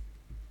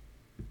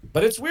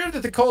 But it's weird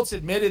that the Colts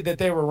admitted that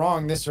they were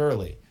wrong this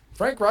early.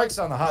 Frank Reich's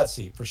on the hot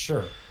seat for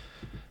sure.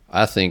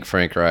 I think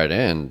Frank Reich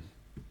and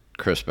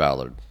Chris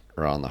Ballard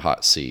are on the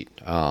hot seat.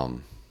 I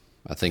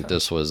think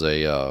this was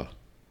a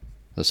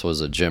Jim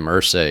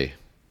Irsay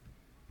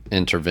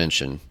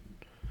intervention,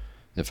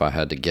 if I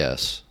had to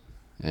guess.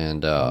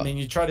 And I mean,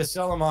 you try to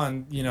sell them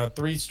on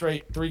three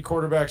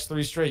quarterbacks,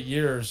 3 straight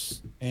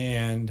years,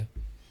 and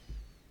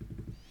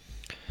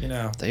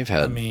they've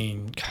had. I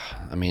mean,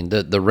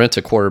 the rent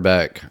a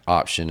quarterback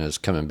option is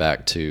coming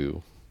back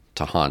to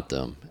haunt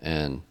them,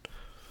 and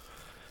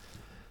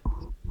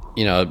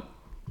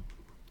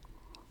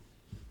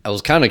I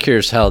was kind of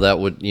curious how that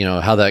would,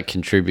 how that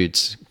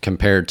contributes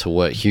compared to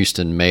what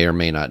Houston may or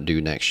may not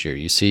do next year.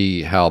 You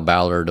see how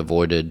Ballard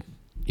avoided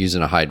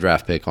using a high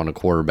draft pick on a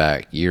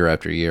quarterback year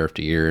after year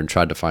after year and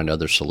tried to find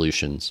other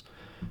solutions.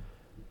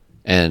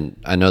 And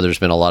I know there's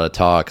been a lot of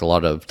talk, a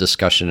lot of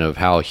discussion of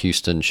how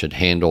Houston should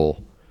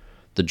handle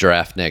the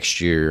draft next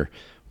year,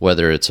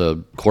 whether it's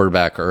a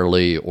quarterback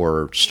early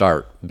or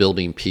start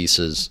building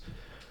pieces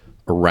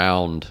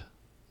around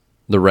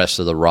the rest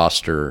of the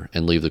roster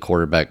and leave the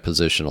quarterback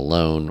position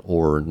alone,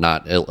 or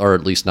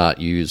at least not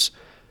use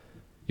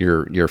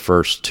your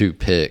first 2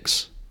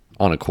 picks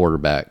on a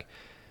quarterback.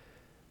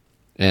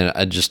 And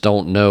I just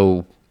don't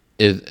know,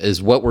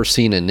 is what we're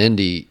seeing in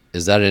Indy,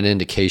 is that an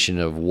indication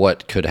of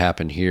what could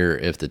happen here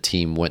if the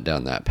team went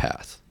down that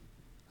path?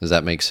 Does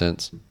that make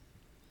sense?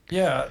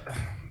 Yeah.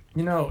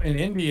 In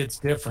Indy it's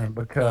different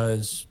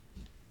because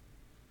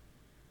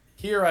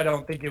here I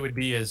don't think it would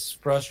be as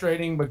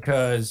frustrating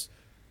because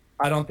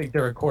I don't think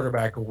they're a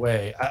quarterback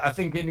away. I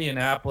think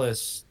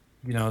Indianapolis,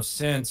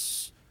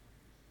 since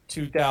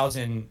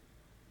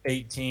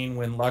 2018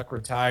 when Luck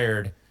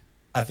retired,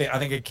 I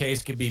think a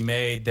case could be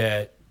made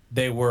that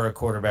they were a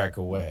quarterback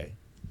away.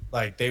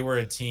 Like they were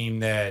a team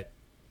that,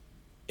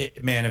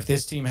 if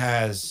this team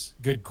has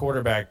good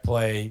quarterback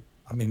play,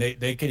 I mean,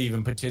 they could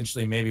even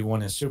potentially maybe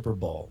win a Super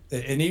Bowl.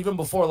 And even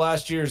before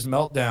last year's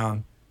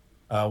meltdown,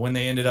 when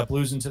they ended up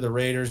losing to the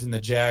Raiders and the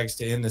Jags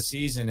to end the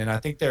season, and I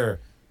think their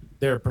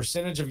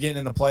percentage of getting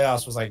in the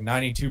playoffs was like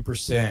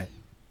 92%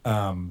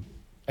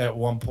 at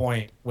one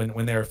point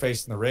when they were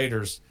facing the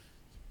Raiders.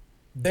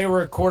 They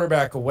were a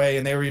quarterback away,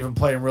 and they were even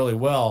playing really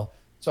well.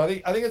 So I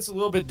think it's a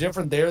little bit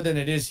different there than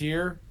it is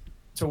here,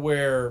 to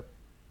where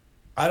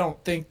I don't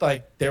think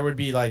like there would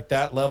be like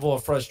that level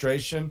of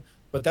frustration.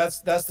 But that's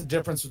the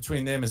difference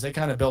between them, is they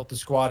kind of built the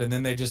squad and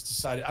then they just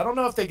decided. I don't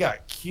know if they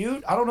got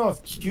cute. I don't know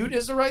if cute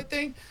is the right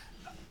thing.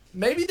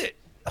 Maybe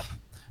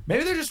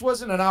there just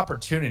wasn't an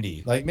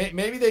opportunity. Like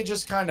maybe they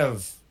just kind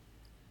of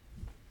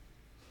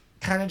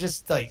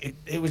just like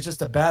it was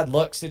just a bad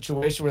luck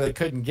situation where they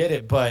couldn't get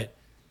it. But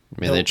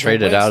I mean, they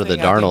traded out of the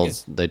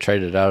Darnold. They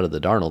traded out of the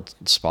Darnold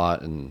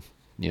spot and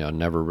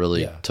never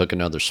really took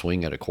another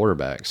swing at a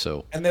quarterback.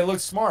 So and they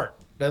looked smart.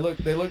 They look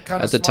kind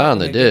of at the time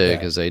they did,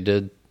 because they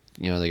did.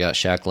 They got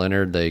Shaq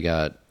Leonard. They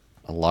got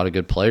a lot of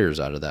good players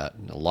out of that.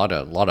 A lot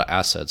of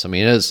assets. I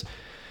mean, it is,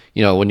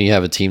 when you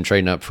have a team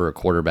trading up for a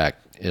quarterback,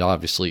 it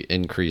obviously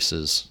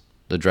increases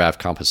the draft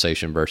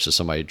compensation versus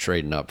somebody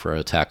trading up for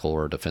a tackle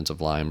or a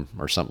defensive line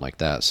or something like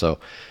that. So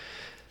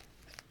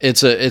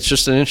it's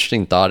just an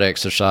interesting thought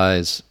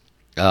exercise.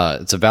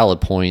 It's a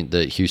valid point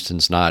that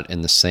Houston's not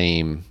in the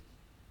same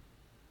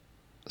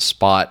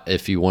spot,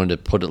 if you wanted to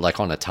put it like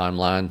on a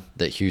timeline,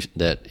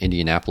 that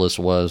Indianapolis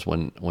was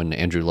when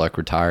Andrew Luck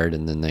retired,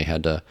 and then they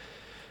had to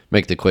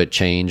make the quick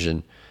change.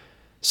 And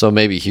so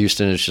maybe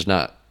Houston is just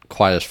not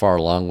quite as far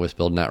along with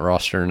building that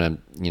roster.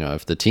 And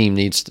if the team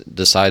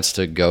decides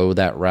to go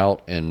that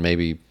route and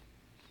maybe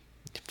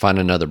find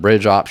another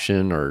bridge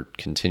option or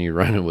continue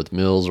running with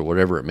Mills or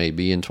whatever it may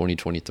be in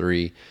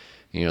 2023,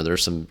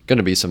 there's going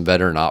to be some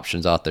veteran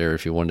options out there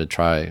if you wanted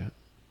to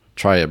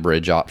try a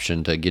bridge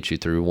option to get you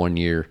through 1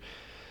 year.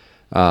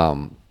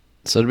 So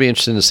it'll be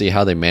interesting to see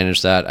how they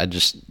manage that. I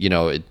just,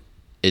 I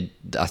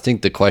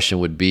think the question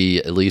would be,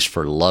 at least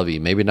for Lovey,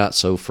 maybe not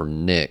so for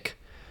Nick,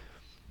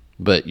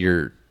 but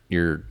you're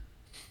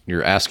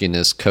asking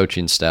this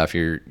coaching staff,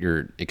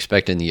 you're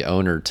expecting the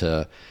owner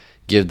to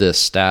give this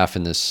staff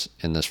in this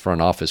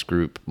front office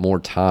group more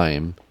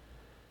time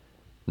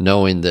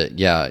knowing that,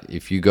 yeah,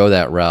 if you go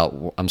that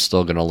route, I'm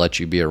still going to let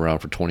you be around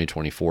for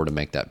 2024 to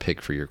make that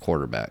pick for your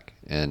quarterback.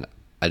 And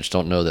I just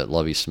don't know that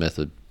Lovie Smith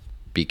would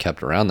be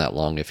kept around that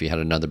long if he had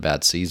another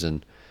bad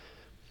season,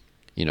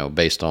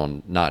 based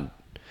on not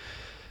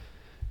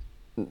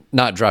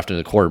drafting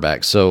a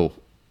quarterback. So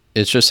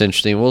it's just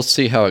interesting. We'll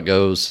see how it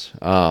goes.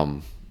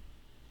 There's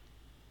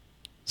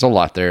a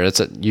lot there.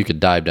 You could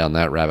dive down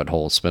that rabbit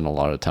hole, spend a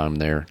lot of time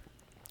there.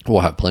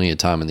 We'll have plenty of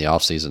time in the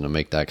offseason to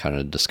make that kind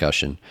of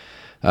discussion.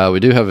 We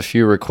do have a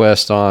few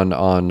requests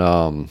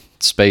on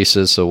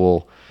Spaces, so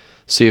we'll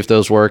see if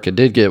those work. I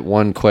did get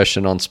one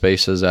question on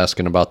Spaces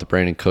asking about the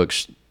Brandon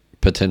Cooks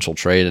potential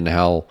trade and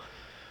how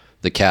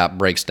the cap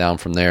breaks down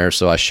from there.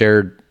 So I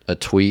shared a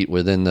tweet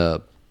within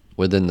the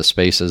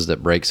Spaces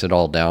that breaks it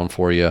all down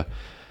for you.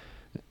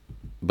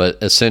 But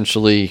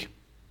essentially,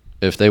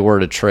 if they were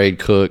to trade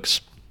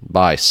Cooks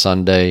by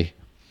Sunday,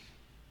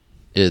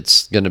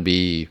 it's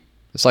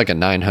like a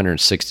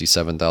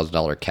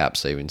 $967,000 cap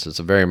savings. It's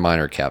a very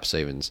minor cap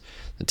savings.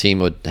 The team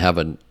would have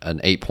an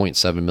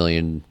 $8.7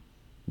 million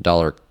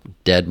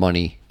dead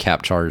money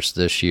cap charge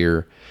this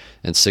year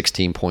and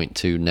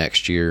 $16.2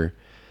 next year,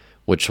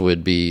 which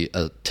would be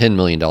a $10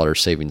 million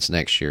savings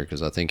next year,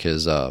 because I think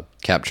his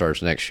cap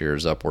charge next year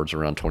is upwards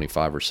around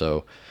 25 or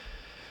so.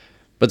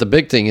 But the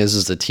big thing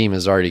is the team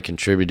has already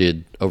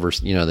contributed over,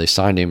 they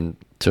signed him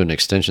to an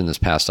extension this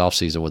past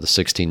offseason with a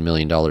 $16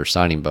 million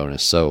signing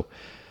bonus. So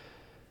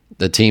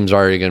the team's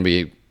already going to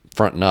be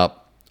fronting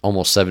up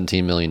almost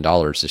 $17 million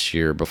this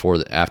year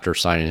after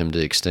signing him to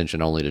the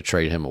extension, only to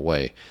trade him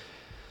away.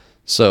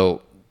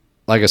 So,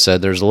 like I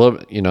said, there's a little,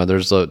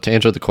 to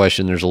answer the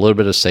question, there's a little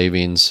bit of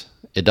savings.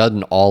 It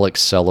doesn't all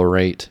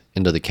accelerate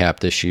into the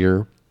cap this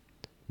year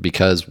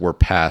because we're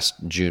past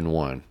June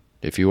 1.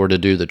 If you were to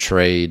do the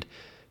trade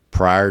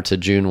prior to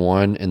June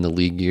 1 in the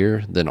league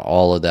year, then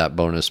all of that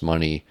bonus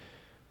money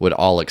would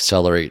all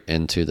accelerate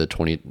into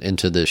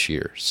this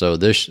year. So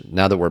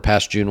now that we're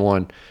past June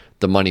 1,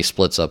 the money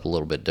splits up a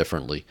little bit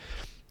differently.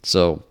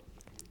 So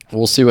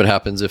we'll see what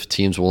happens if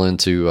team's willing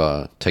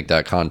to take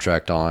that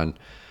contract on.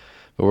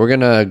 But we're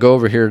gonna go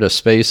over here to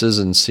Spaces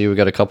and see. We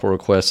got a couple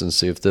requests and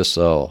see if this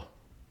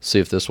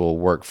will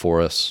work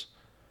for us.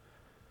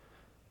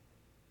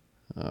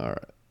 All right,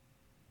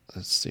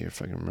 let's see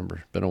if I can remember.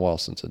 It's been a while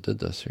since I did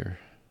this here.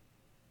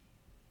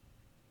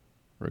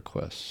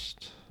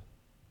 Request.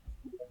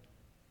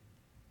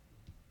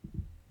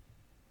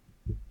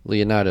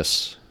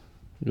 Leonidas,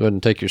 go ahead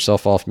and take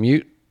yourself off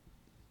mute.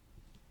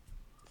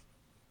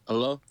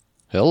 Hello?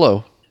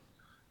 Hello.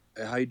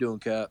 Hey, how you doing,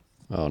 Cap?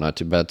 Oh, not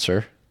too bad,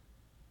 sir.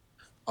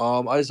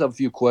 I just have a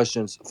few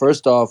questions.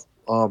 First off,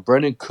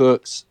 Brandon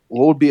Cooks,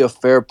 what would be a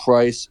fair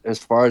price as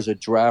far as a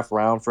draft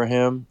round for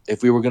him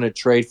if we were going to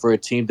trade for a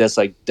team that's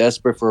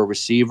desperate for a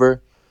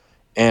receiver?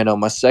 And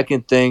my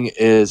second thing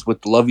is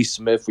with Lovie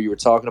Smith, what you were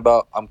talking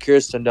about. I'm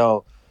curious to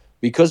know,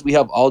 because we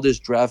have all this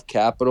draft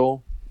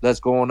capital that's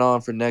going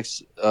on for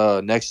next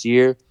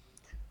year,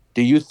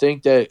 do you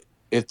think that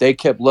if they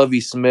kept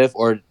Lovie Smith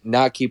or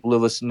not keep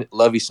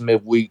Lovie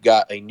Smith, we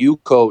got a new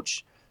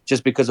coach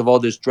just because of all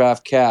this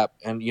draft cap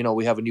and,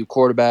 we have a new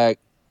quarterback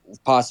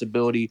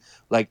possibility,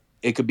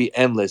 it could be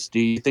endless. Do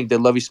you think that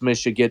Lovie Smith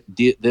should get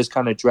this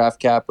kind of draft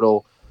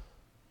capital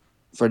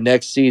for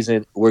next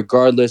season,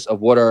 regardless of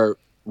what our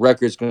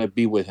record's going to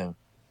be with him?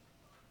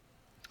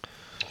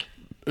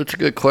 It's a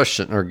good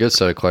question, or a good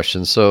set of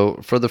questions. So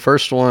for the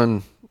first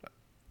one,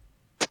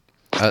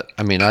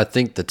 I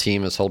think the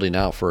team is holding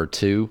out for a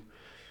 2.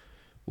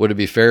 Would it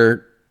be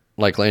fair,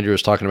 like Landry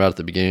was talking about at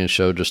the beginning of the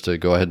show, just to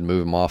go ahead and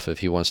move him off if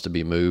he wants to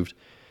be moved?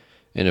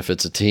 And if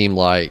it's a team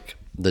like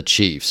the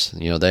Chiefs,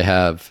 they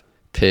have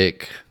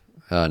pick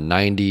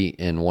 90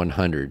 and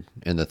 100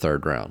 in the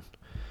third round.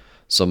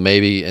 So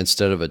maybe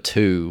instead of a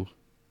 2,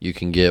 you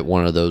can get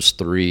one of those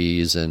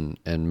 3s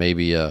and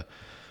maybe a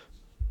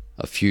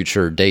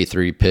future day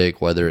 3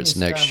 pick, whether it's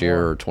next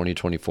year or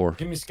 2024.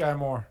 Give me Sky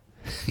Moore.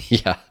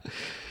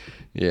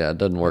 Yeah, it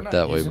doesn't work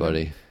that way,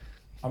 buddy. Him.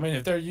 I mean,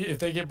 if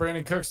they get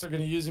Brandon Cooks, they're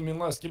going to use him in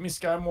less. Give me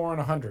Sky Moore on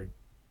 100.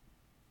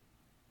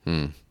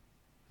 No,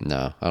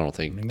 I don't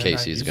think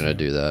Casey's going to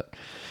do that.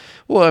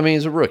 Well,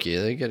 he's a rookie.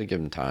 They got to give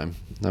him time.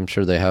 I'm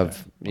sure they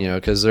have,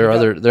 because there are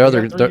other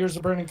 3 years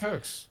of Brandon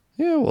Cooks.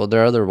 Yeah, well,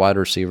 there are other wide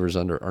receivers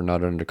are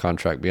not under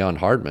contract beyond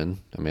Hardman.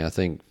 I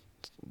think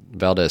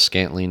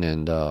Valdez-Scantling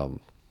and I'm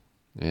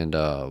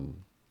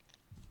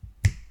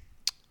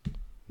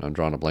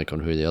drawing a blank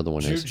on who the other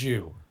one is.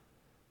 Juju.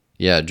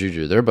 Yeah,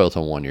 Juju. They're both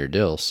on 1-year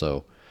deals.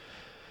 So,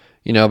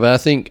 but I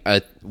think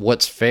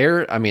what's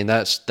fair,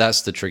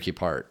 that's the tricky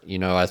part.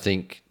 I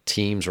think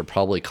teams are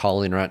probably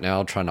calling right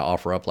now, trying to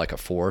offer up like a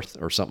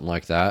 4th or something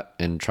like that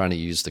and trying to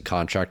use the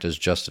contract as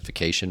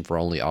justification for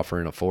only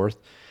offering a 4th.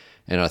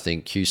 And I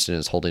think Houston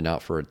is holding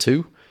out for a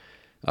 2.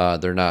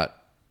 They're not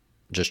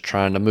just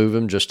trying to move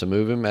him just to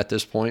move him at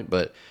this point,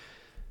 but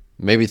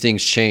maybe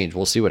things change.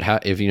 We'll see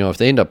if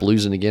they end up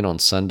losing again on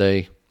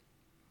Sunday.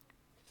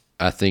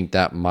 I think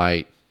that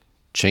might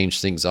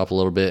change things up a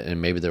little bit, and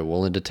maybe they're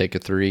willing to take a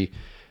 3.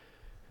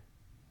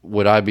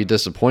 would I be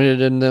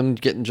disappointed in them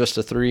getting just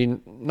a 3?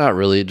 Not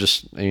really.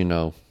 Just,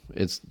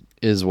 it's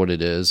is what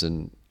it is,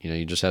 and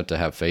you just have to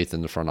have faith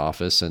in the front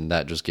office, and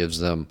that just gives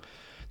them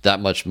that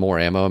much more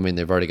ammo. I mean,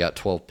 they've already got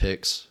 12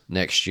 picks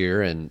next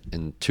year,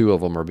 and 2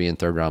 of them are being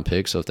third-round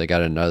picks. So if they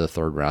got another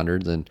third-rounder,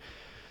 then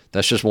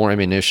that's just more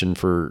ammunition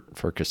for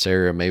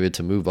Caserio maybe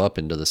to move up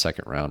into the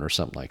second round or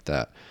something like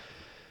that.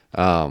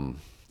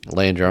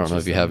 Landry, I don't know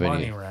if you have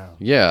any. Round.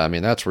 Yeah, I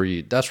mean that's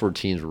where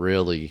teams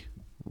really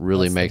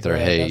make their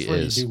hay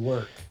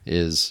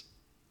is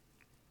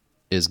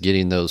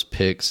getting those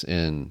picks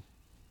in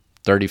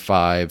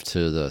 35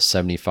 to the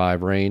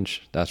 75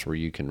 range. That's where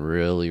you can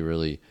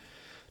really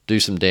do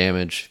some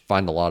damage,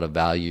 find a lot of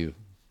value,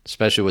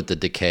 especially with the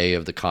decay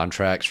of the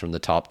contracts from the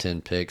top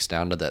 10 picks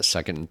down to that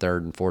second and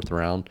third and fourth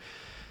round.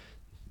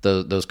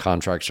 Those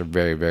contracts are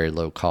very, very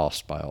low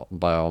cost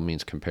by all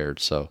means compared.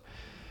 So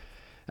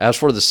as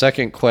for the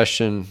second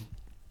question,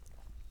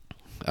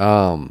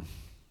 I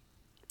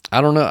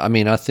don't know. I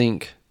mean, I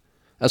think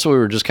that's what we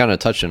were just kind of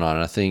touching on.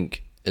 I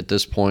think at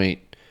this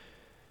point,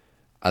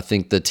 I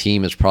think the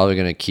team is probably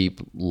going to keep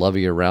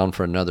Lovey around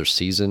for another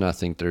season. I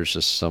think there's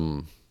just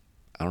some,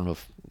 I don't know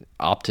if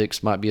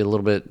optics might be a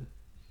little bit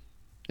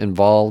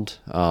involved.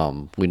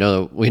 We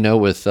know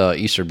with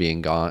Easterby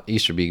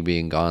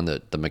being gone,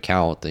 that the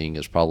McCown thing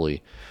is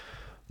probably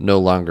no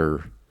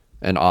longer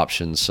an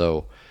option.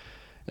 So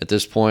at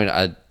this point,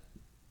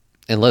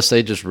 unless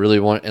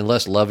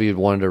Lovey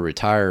wanted to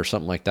retire or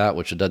something like that,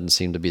 which it doesn't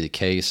seem to be the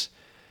case,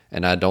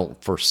 and I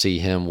don't foresee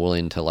him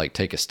willing to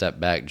take a step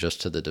back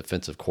just to the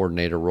defensive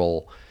coordinator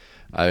role.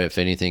 If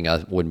anything,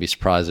 I wouldn't be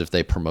surprised if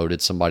they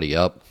promoted somebody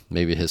up,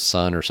 maybe his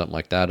son or something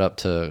like that, up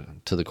to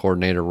the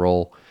coordinator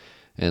role,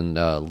 and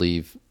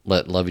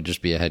let Lovey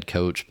just be a head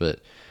coach.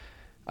 But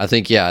I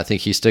think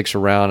he sticks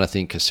around. I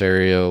think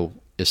Caserio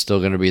is still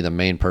going to be the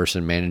main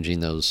person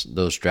managing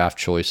those draft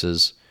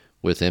choices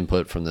with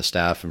input from the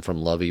staff and from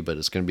Lovey, but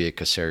it's going to be a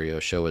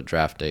Caserio show at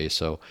draft day.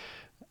 So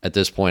at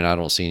this point, I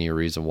don't see any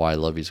reason why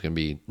Lovey's going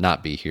to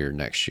not be here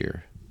next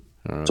year.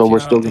 So we're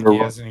still going to run.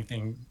 Has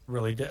anything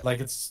really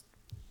it's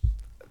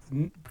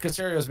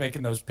Caserio's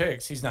making those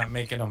picks. He's not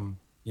making them,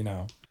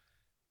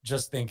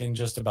 just thinking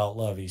just about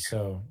Lovey.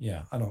 So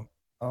yeah, I don't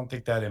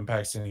think that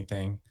impacts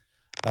anything.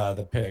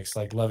 The picks,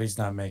 Lovey's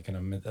not making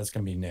them. That's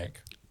going to be Nick.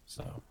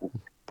 So.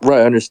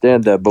 Right, I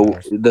understand that,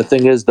 but the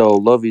thing is, though,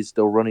 Lovey's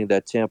still running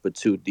that Tampa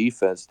 2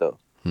 defense, though.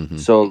 Mm-hmm.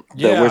 So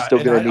we're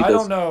still going to need. I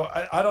don't know.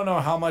 I don't know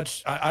how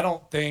much. I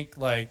don't think.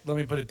 Let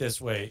me put it this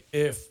way: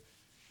 if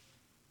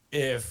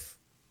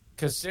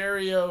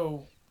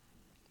Caserio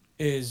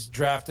is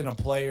drafting a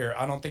player,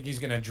 I don't think he's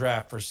going to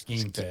draft for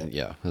scheme fit.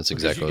 Yeah, that's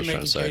exactly what I was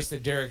trying to say. You can make a case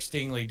that Derek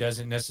Stingley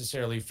doesn't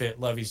necessarily fit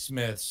Lovey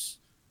Smith's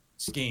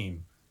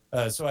scheme.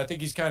 So I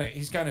think he's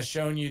kind of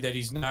shown you that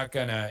he's not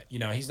gonna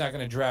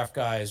draft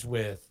guys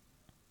with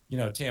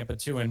Tampa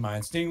 2 in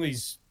mind.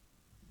 Stingley's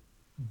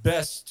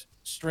best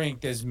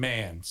strength is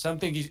man.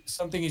 Something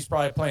he's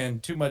probably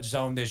playing too much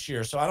zone this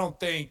year. So I don't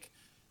think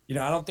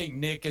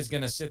Nick is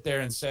going to sit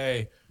there and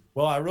say,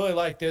 well, I really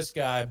like this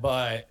guy,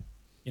 but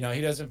he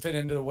doesn't fit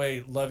into the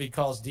way Lovey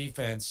calls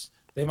defense.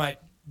 They might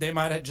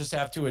just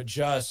have to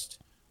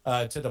adjust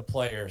to the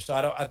player. So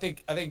I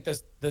think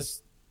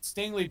this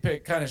Stingley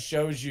pick kind of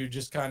shows you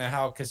just kind of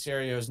how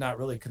Caserio is not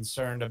really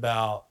concerned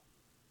about,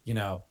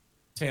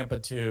 Tampa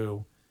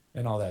 2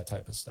 and all that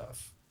type of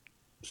stuff.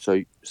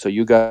 So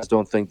you guys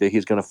don't think that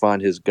he's going to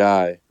find his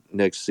guy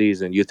next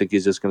season? You think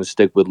he's just going to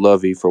stick with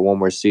Lovey for one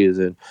more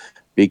season?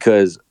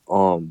 Because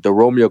the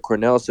Romeo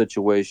Cornell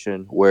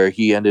situation where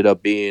he ended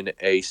up being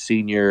a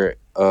senior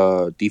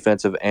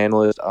defensive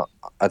analyst,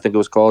 I think it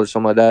was called or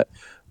something like that.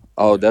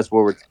 Oh, that's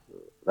what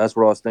I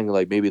was thinking.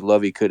 Maybe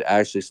Lovey could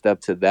actually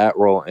step to that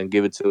role and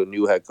give it to a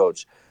new head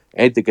coach.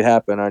 Anything could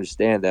happen. I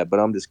understand that, but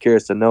I'm just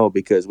curious to know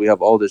because we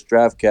have all this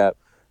draft cap.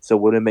 So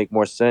would it make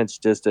more sense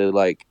just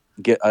to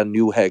get a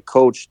new head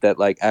coach that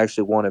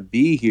actually want to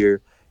be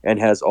here and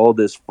has all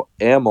this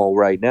ammo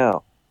right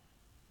now?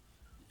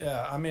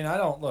 Yeah, I mean, I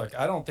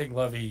don't think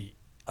Lovey.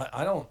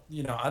 I don't.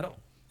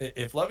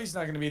 If Lovey's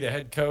not going to be the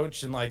head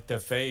coach and the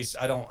face,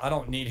 I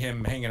don't need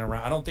him hanging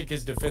around. I don't think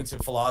his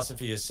defensive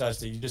philosophy is such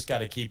that you just got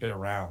to keep it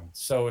around.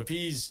 So if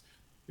he's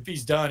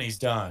done, he's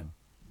done.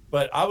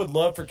 But I would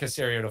love for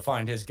Caserio to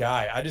find his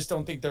guy. I just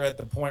don't think they're at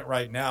the point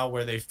right now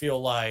where they feel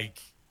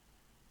like.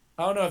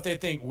 I don't know if they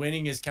think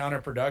winning is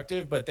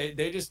counterproductive, but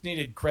they just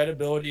needed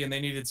credibility and they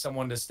needed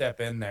someone to step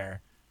in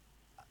there.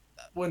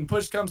 When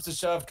push comes to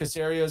shove,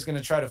 Caserio is going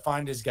to try to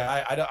find his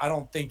guy. I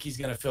don't think he's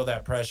going to feel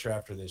that pressure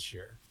after this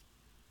year.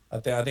 I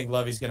think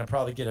Lovey's going to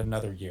probably get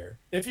another year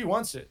if he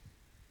wants it.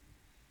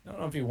 I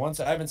don't know if he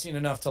wants it. I haven't seen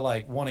enough to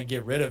want to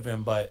get rid of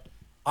him, but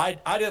I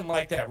didn't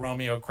like that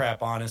Romeo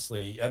crap,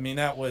 honestly. I mean,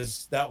 that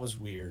was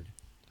weird.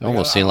 It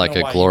almost seemed like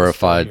a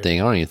glorified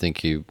thing. I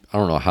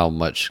don't know how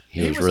much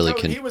he was really.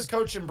 He was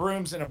coaching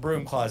brooms in a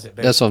broom closet.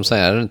 Basically. That's what I'm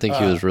saying. I didn't think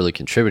he was really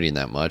contributing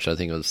that much. I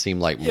think it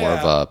seemed like more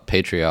of a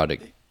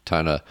patriotic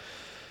kind of,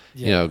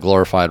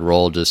 glorified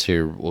role. Just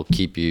here, we'll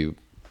keep you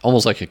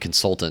almost like a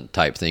consultant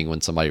type thing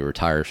when somebody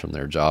retires from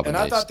their job. And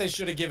I thought they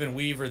should have given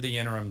Weaver the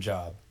interim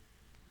job.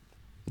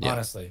 Yeah.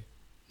 Honestly.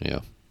 Yeah.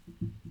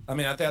 I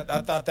mean, I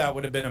thought that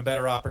would have been a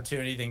better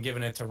opportunity than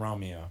giving it to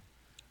Romeo.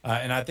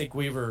 And I think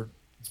Weaver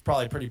is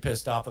probably pretty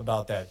pissed off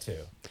about that too.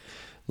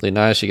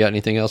 Leonidas, you got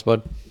anything else,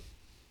 bud?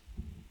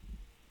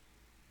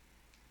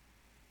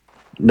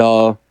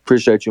 No,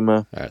 appreciate you,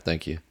 man. All right,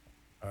 thank you.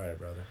 All right,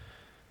 brother.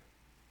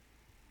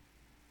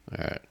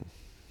 All right.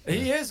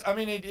 He is. I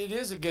mean, it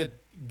is a good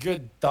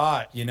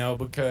thought, you know,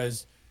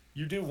 because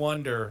you do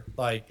wonder,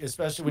 like,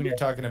 especially when you're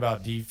talking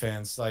about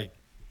defense, like,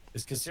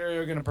 is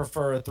Caserio going to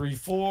prefer a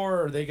 3-4?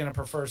 Or are they going to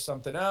prefer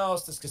something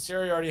else? Does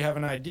Caserio already have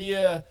an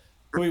idea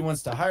who he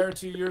wants to hire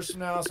 2 years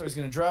from now? So he's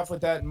going to draft with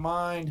that in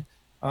mind.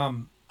 I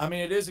mean,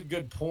 it is a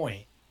good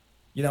point.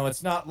 You know,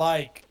 it's not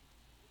like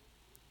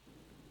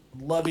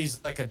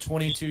Lovey's like a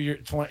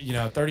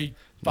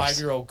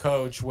 35-year-old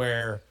coach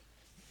where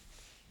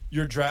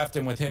you're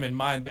drafting with him in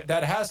mind. But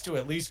that has to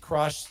at least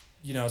cross,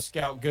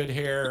 Scout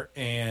Goodhair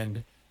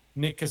and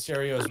Nick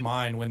Caserio's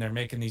mind when they're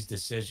making these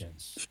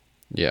decisions.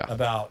 Yeah.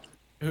 About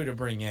who to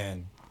bring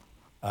in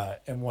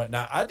and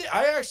whatnot. I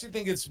actually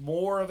think it's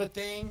more of a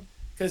thing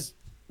because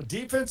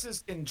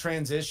defenses can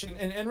transition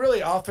and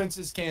really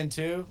offenses can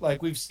too.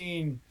 Like we've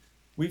seen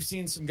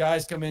some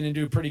guys come in and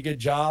do a pretty good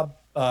job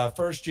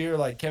first year,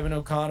 like Kevin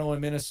O'Connell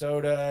in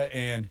Minnesota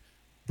and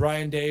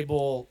Brian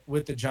Dable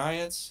with the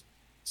Giants.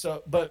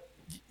 So, but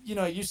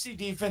you see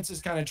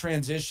defenses kind of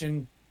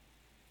transition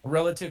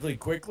relatively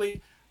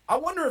quickly. I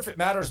wonder if it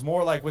matters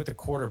more like with the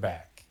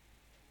quarterback.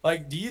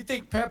 Like, do you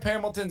think Pep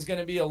Hamilton's going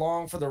to be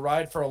along for the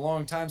ride for a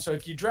long time? So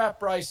if you draft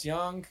Bryce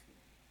Young,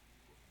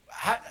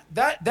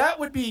 that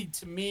would be,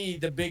 to me,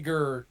 the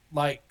bigger,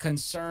 like,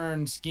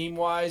 concern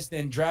scheme-wise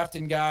than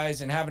drafting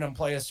guys and having them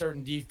play a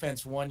certain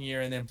defense one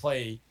year and then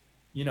play,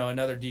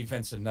 another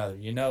defense another.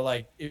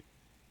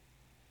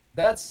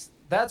 That's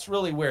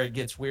really where it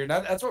gets weird.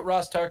 That's what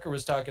Ross Tucker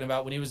was talking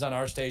about when he was on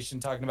our station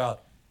talking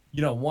about,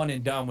 one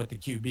and done with the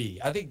QB.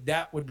 I think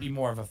that would be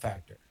more of a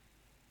factor.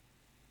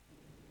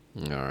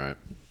 All right.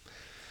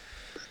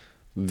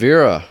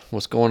 Vera,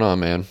 what's going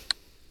on, man?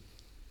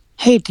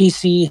 Hey,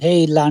 TC.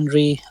 Hey,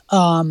 Landry.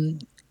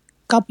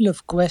 Couple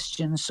of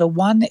questions. So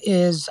one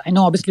is, I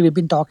know obviously we've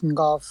been talking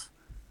of,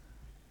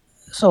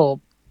 so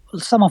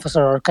some of us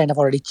are kind of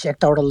already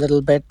checked out a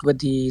little bit with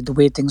the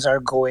way things are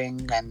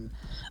going. And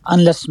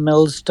unless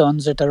Mills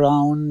turns it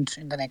around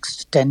in the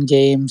next 10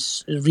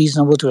 games, it's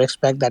reasonable to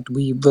expect that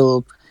we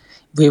will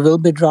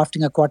be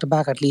drafting a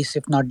quarterback, at least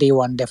if not day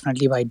one,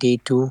 definitely by day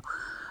two.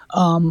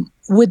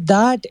 With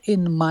that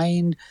in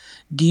mind,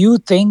 do you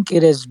think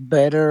it is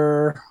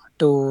better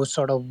to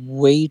sort of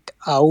wait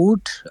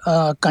out,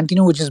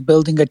 continue with just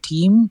building a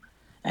team,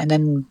 and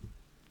then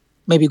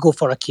maybe go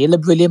for a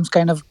Caleb Williams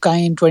kind of guy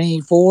in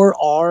 24?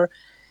 Or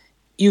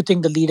you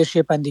think the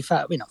leadership and the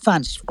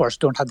fans, of course,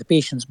 don't have the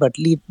patience, but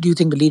do you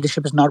think the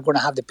leadership is not going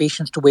to have the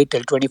patience to wait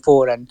till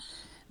 24, and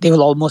they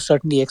will almost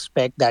certainly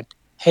expect that,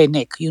 hey,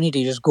 Nick, you need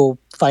to just go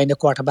find a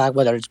quarterback,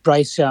 whether it's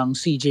Bryce Young,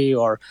 CJ,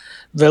 or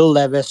Will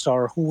Levis,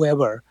 or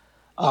whoever.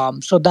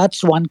 So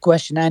that's one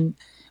question. And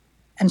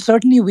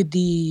certainly with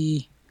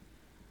the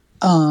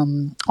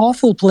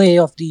awful play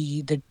of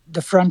the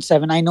front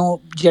seven, I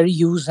know Jerry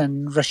Hughes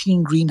and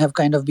Rasheem Green have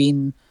kind of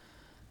been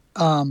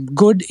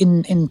good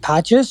in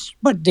patches,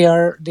 but they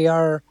are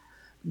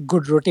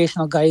good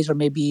rotational guys, or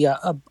maybe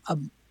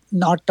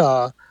not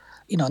a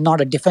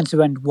defensive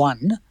end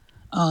one.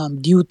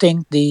 Do you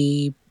think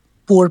the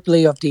poor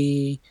play of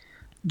the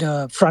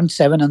front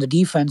seven on the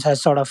defense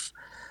has sort of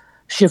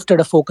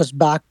shifted a focus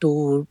back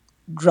to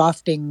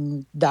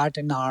drafting that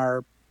in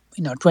our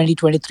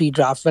 2023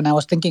 draft, when I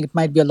was thinking it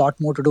might be a lot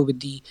more to do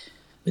with the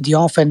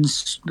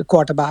offense, the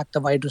quarterback, the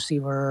wide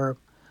receiver,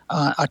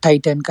 a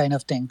tight end kind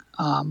of thing.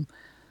 I'll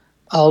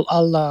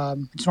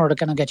just wanted to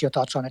kind of get your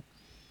thoughts on it.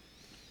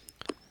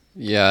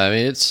 Yeah, I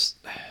mean,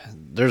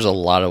 there's a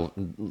lot of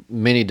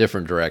many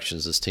different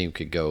directions this team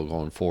could go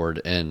going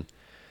forward, and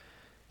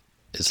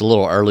it's a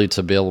little early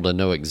to be able to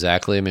know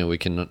exactly. I mean, we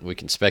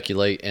can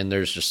speculate, and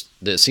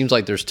it seems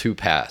like there's two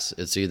paths.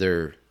 It's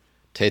either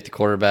take the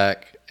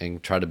quarterback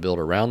and try to build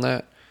around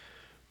that,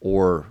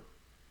 or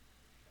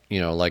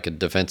like a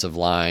defensive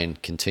line,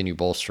 continue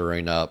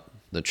bolstering up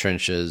the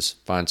trenches,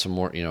 find some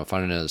more,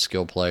 find another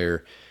skill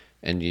player,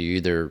 and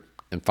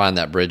and find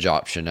that bridge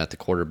option at the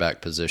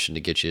quarterback position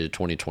to get you to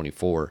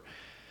 2024.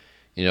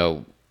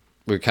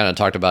 We kind of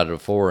talked about it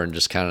before, and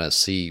just kind of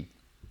see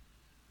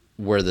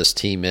where this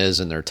team is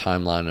in their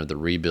timeline of the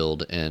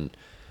rebuild. And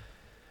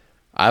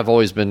I've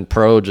always been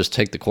pro just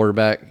take the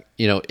quarterback.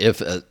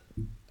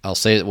 I'll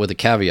say it with a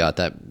caveat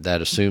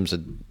that assumes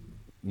that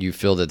you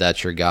feel that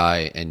that's your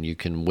guy and you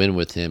can win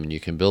with him and you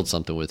can build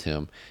something with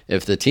him.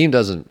 If the team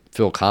doesn't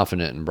feel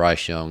confident in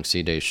Bryce Young,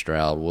 C.J.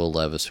 Stroud, Will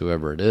Levis,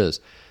 whoever it is,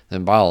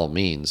 then by all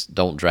means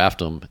don't draft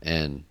them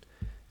and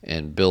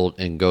build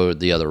and go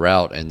the other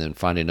route and then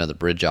find another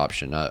bridge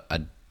option. I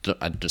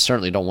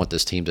certainly don't want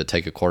this team to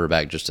take a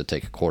quarterback just to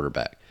take a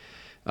quarterback.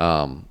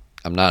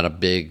 I'm not a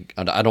big.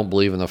 I don't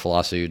believe in the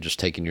philosophy of just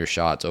taking your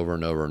shots over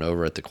and over and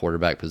over at the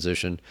quarterback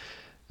position.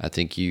 I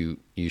think you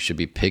should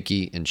be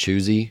picky and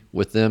choosy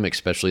with them,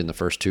 especially in the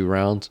first 2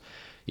 rounds.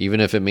 Even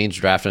if it means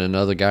drafting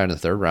another guy in the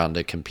 3rd round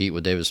to compete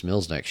with Davis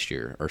Mills next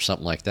year or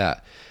something like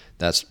that,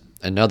 that's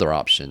another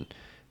option.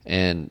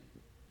 And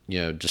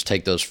just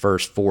take those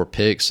first 4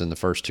 picks in the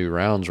first 2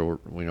 rounds, or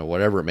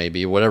whatever it may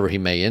be, whatever he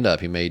may end up.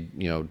 He may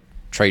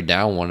trade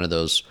down one of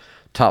those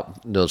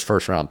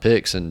first round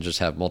picks and just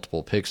have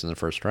multiple picks in the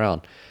first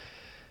round.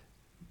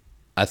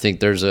 I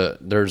think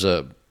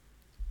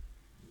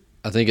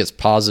I think it's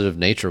positive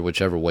nature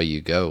whichever way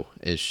you go.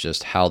 It's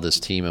just how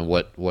this team and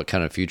what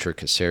kind of future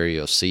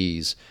Caserio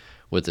sees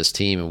with this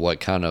team, and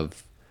what kind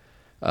of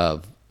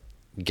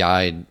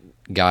guide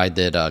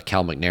that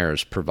Cal McNair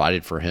has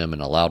provided for him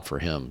and allowed for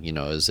him.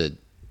 Is it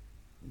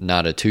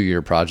not a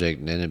 2-year project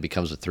and then it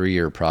becomes a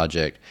 3-year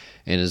project?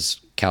 And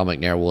is Cal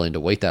McNair willing to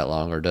wait that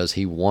long, or does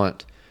he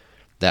want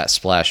that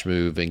splash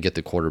move and get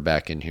the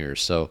quarterback in here?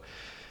 So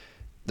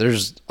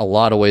there's a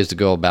lot of ways to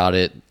go about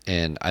it,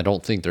 and I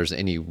don't think there's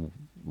any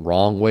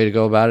wrong way to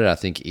go about it. I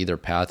think either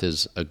path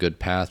is a good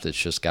path. It's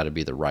just got to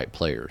be the right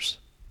players.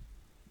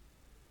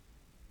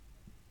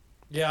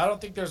 Yeah, I don't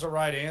think there's a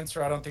right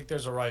answer. I don't think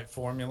there's a right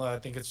formula. I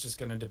think it's just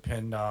going to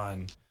depend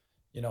on,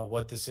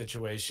 what the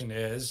situation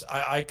is.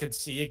 I could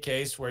see a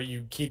case where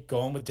you keep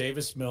going with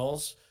Davis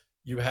Mills.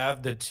 You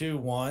have the 2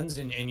 ones,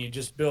 and you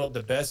just build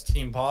the best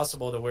team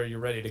possible to where you're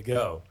ready to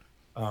go.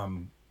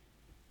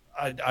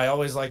 I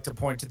always like to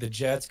point to the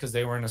Jets because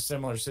they were in a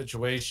similar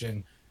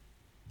situation.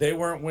 They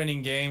weren't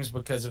winning games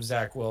because of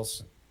Zach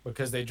Wilson,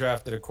 because they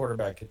drafted a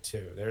quarterback at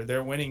 2.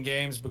 They're winning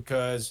games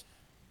because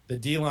the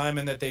D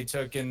lineman that they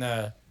took in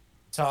the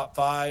top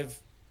 5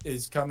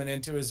 is coming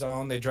into his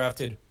own. They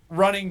drafted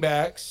running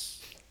backs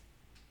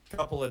a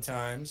couple of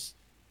times,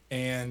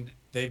 and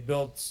they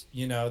built,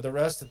 the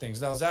rest of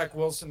things. Now, Zach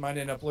Wilson might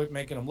end up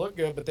making them look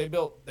good, but they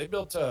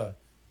built a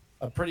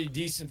pretty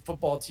decent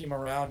football team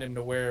around him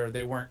to where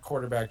they weren't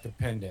quarterback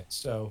dependent.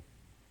 So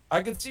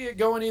I could see it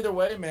going either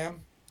way,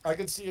 man. I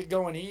could see it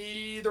going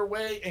either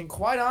way. And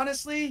quite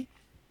honestly,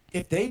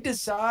 if they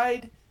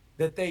decide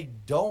that they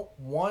don't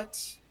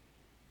want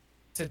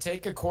to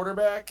take a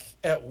quarterback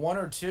at 1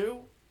 or 2,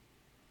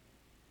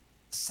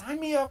 sign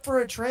me up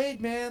for a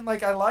trade, man.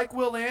 Like, I like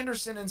Will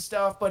Anderson and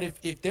stuff, but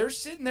if they're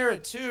sitting there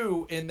at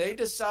 2 and they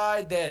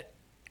decide that,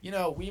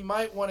 we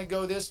might want to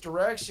go this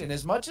direction,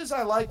 as much as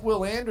I like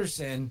Will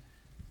Anderson,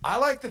 I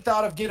like the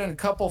thought of getting a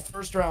couple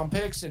first-round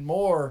picks and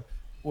more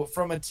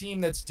from a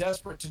team that's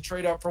desperate to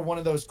trade up for one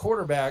of those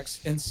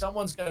quarterbacks, and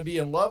someone's going to be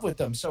in love with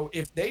them. So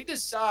if they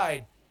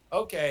decide,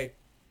 okay,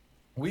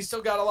 we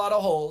still got a lot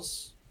of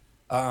holes,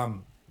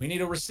 we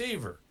need a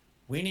receiver,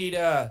 we need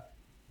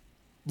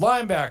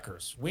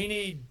linebackers, we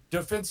need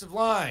defensive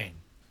line,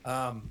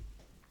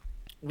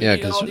 we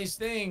need all these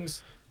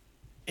things.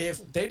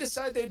 If they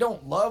decide they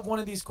don't love one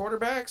of these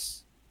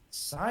quarterbacks,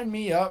 sign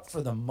me up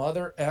for the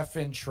mother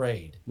effing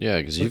trade.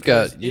 Yeah,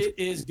 because it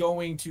is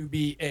going to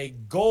be a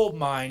gold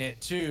mine at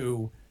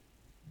 2,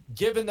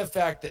 given the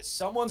fact that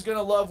someone's going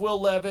to love Will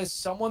Levis,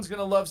 someone's going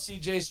to love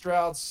C.J.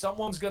 Stroud,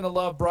 someone's going to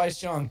love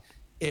Bryce Young.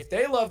 If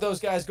they love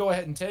those guys, go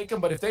ahead and take them.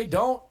 But if they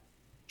don't,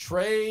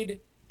 trade.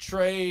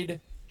 Like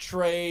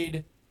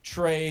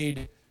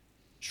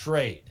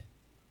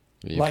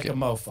a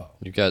mofo.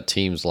 You've got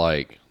teams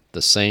like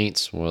the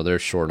Saints. Well, they're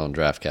short on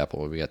draft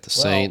capital. We got the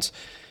Saints.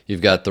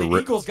 You've got the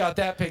Eagles got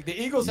that pick. The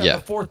Eagles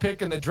have the 4th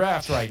pick in the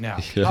draft right now.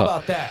 Yeah. How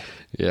about that?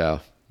 Yeah.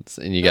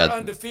 And They're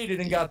undefeated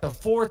and got the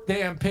 4th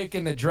damn pick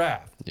in the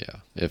draft. Yeah.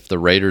 If the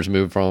Raiders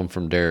move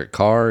from Derek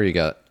Carr, you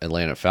got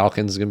Atlanta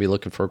Falcons going to be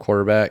looking for a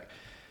quarterback.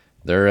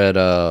 They're at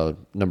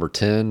number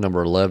 10,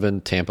 number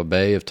 11, Tampa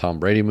Bay, if Tom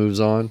Brady moves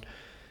on.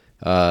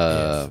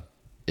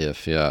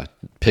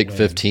 Pick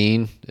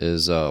 15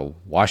 is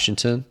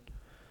Washington.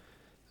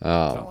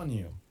 I'm telling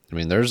you. I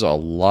mean, there's a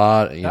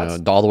lot,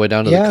 all the way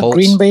down to the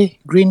Colts.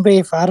 Green Bay,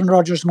 if Aaron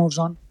Rodgers moves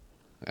on.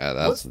 Yeah,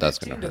 that's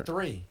going to hurt.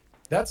 3.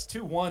 That's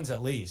 2 1s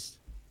at least.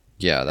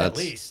 Yeah, at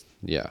least.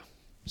 Yeah,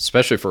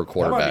 especially for a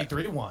quarterback. That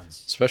might be 3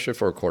 1s. Especially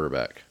for a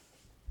quarterback.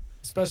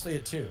 Especially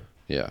at 2.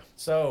 Yeah.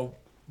 So,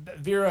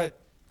 Vera,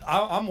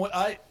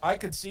 I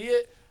could see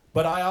it,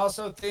 but I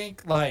also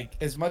think,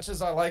 like, as much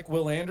as I like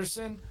Will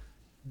Anderson,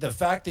 the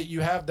fact that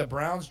you have the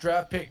Browns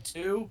draft pick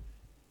 2.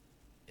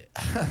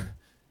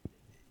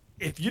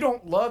 If you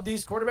don't love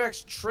these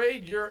quarterbacks,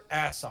 trade your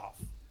ass off.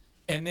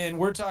 And then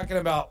we're talking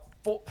about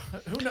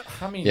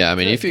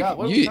if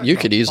you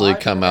could easily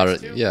come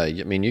out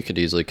you could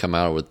easily come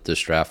out with this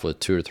draft with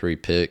 2 or 3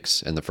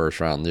 picks in the first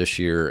round this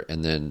year,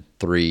 and then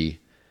 3,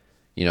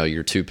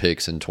 your 2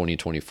 picks in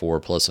 2024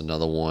 plus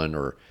another one,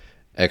 or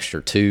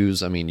extra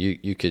 2s. I mean,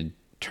 you could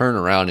turn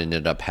around and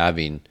end up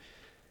having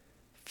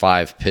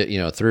 5 pick,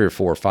 3 or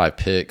 4 or 5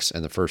 picks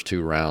in the first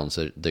 2 rounds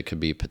that could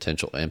be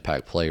potential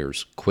impact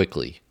players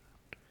quickly.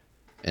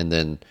 And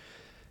then,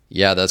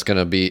 that's going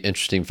to be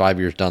interesting 5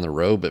 years down the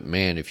road. But,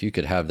 man, if you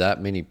could have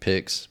that many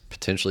picks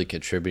potentially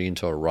contributing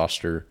to a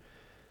roster,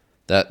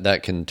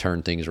 that can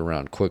turn things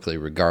around quickly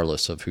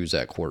regardless of who's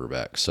at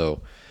quarterback.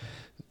 So,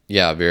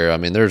 yeah, Vera, I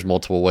mean, there's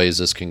multiple ways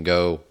this can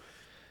go.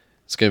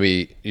 It's going to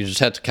be, you just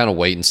have to kind of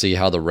wait and see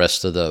how the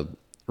rest of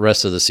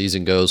the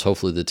season goes.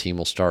 Hopefully the team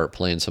will start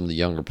playing some of the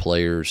younger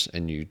players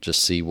and you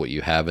just see what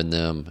you have in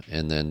them,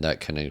 and then that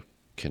kind of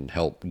can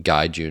help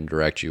guide you and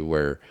direct you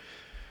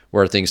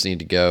where things need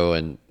to go,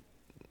 and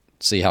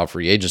see how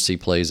free agency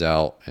plays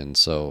out. And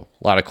so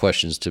a lot of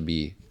questions to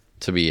be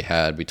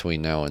had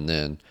between now and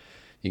then.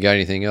 You got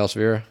anything else,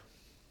 Vera?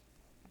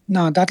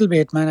 No, that'll be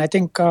it, man. I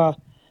think so.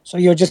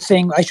 You're just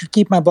saying I should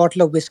keep my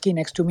bottle of whiskey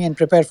next to me and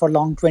prepare for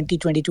long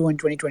 2022 and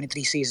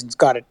 2023 seasons.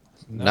 Got it.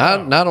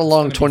 No, not a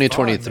long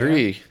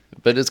 2023,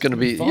 but it's going to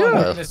be, We're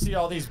yeah. going to see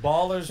all these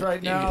ballers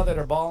right now that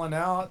are balling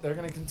out. They're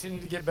going to continue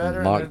to get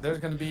better. And there's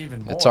going to be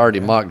even more. It's already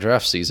man. mock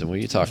draft season. What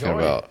are you talking Enjoy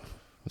about?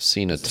 I've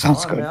seen it.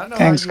 Sounds Come on, good. man. I know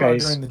Thanks, how you are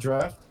guys. during the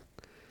draft.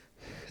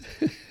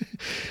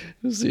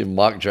 I've seen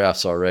mock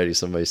drafts already.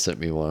 Somebody sent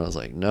me one. I was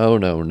like, no.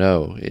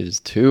 It is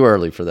too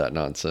early for that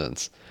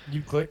nonsense.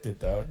 You clicked it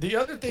though. The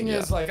other thing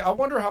is, like, I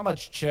wonder how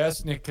much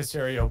chess Nick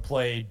Caserio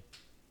played,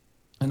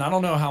 and I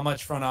don't know how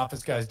much front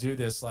office guys do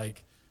this.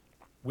 Like,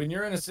 when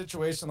you're in a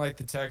situation like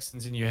the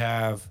Texans and you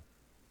have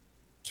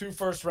 2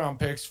 first-round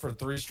picks for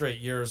 3 straight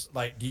years,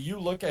 like, do you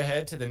look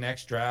ahead to the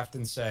next draft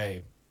and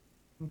say,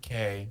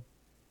 okay,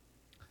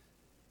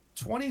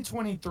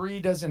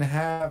 2023 doesn't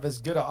have as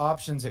good of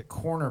options at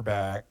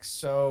cornerback,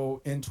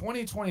 so in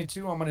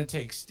 2022 I'm going to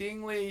take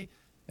Stingley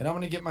and I'm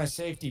going to get my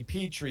safety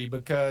Petrie,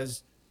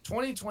 because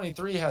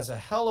 2023 has a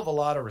hell of a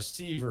lot of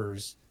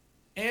receivers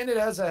and it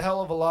has a hell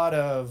of a lot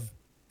of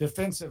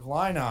defensive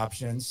line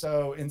options.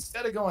 So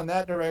instead of going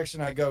that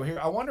direction, I go here.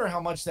 I wonder how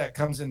much that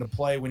comes into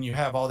play when you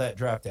have all that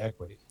draft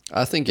equity.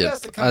 I think It it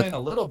has to come in a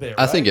little bit,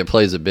 I think right? it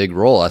plays a big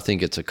role. I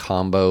think it's a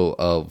combo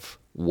of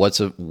what's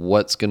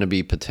going to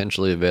be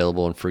potentially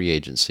available in free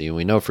agency, and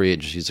we know free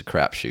agency is a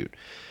crapshoot,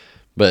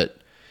 but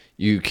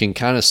you can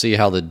kind of see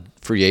how the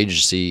free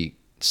agency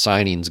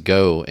signings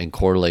go and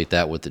correlate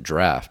that with the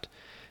draft.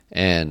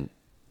 And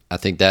I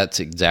think that's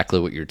exactly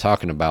what you're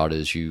talking about,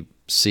 is you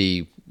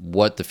see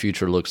what the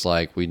future looks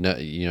like. We know,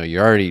 you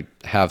already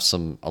have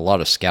a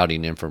lot of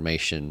scouting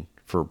information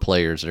for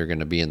players that are going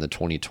to be in the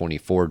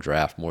 2024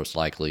 draft, most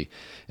likely,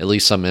 at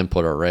least some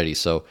input already.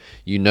 So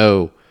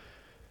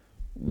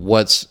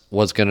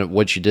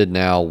what you did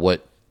now,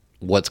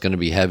 what's going to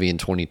be heavy in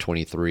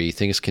 2023.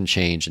 Things can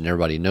change and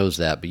everybody knows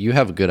that, but you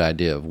have a good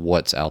idea of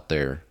what's out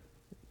there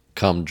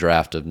come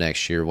draft of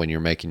next year when you're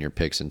making your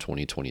picks in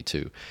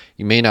 2022.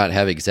 You may not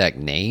have exact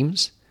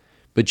names,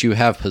 but you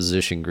have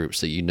position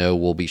groups that you know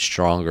will be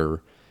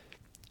stronger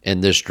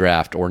in this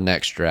draft or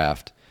next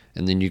draft,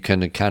 and then you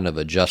can kind of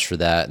adjust for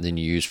that, and then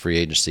you use free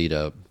agency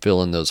to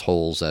fill in those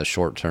holes as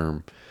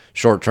short-term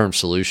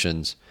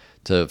solutions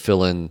to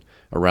fill in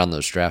around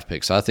those draft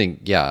picks. So I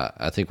think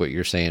what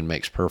you're saying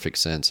makes perfect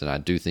sense, and I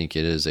do think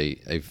it is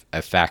a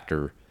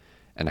factor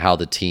in how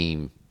the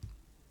team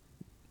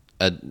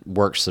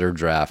works their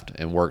draft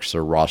and works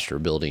their roster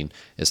building.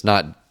 It's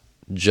not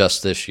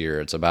just this year.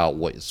 It's about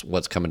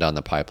what's coming down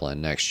the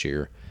pipeline next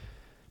year,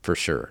 for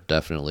sure,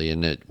 definitely.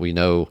 And we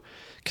know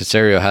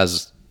Caserio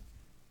has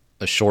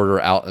a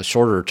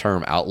shorter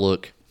term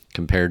outlook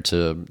compared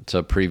to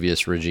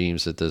previous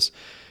regimes at this.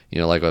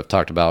 Like I've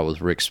talked about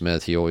with Rick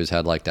Smith, he always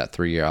had like that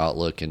 3-year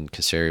outlook, and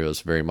Caserio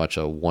is very much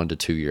a 1 to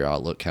 2 year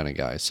outlook kind of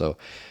guy. So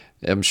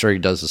I'm sure he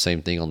does the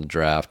same thing on the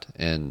draft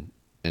and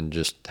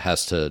just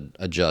has to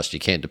adjust. You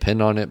can't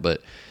depend on it,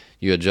 but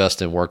you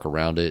adjust and work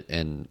around it,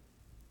 and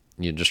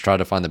you just try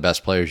to find the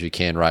best players you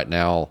can right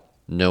now,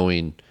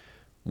 knowing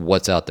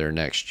what's out there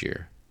next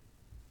year.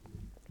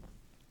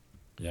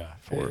 Yeah,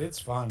 it's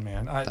fun,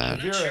 man. I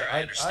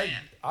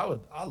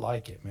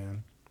like it,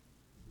 man.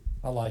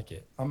 I like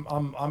it.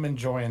 I'm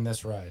enjoying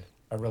this ride.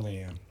 I really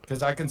am,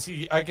 because I can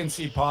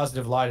see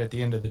positive light at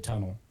the end of the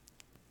tunnel.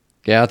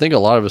 Yeah, I think a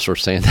lot of us were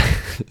saying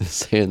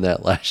that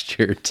last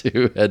year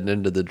too, heading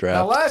into the draft.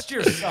 Now, last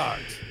year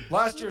sucked.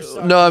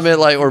 No, I mean,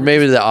 like, or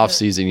maybe the off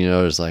season.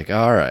 It's like,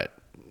 all right,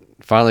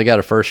 finally got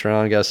a first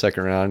round, got a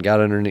second round,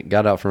 got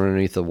out from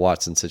underneath the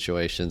Watson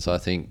situation. So I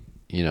think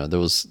there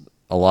was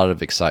a lot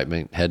of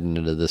excitement heading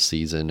into this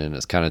season, and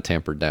it's kind of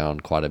tampered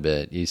down quite a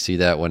bit. You see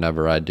that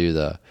whenever I do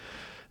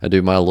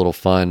my little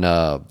fun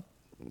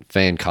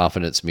fan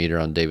confidence meter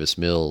on Davis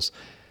Mills,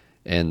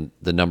 and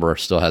the number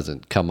still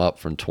hasn't come up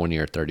from 20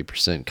 or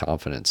 30%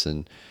 confidence.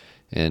 And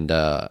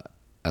I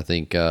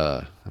think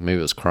maybe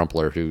it was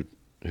Crumpler who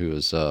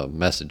was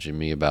messaging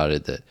me about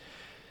it, that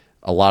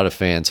a lot of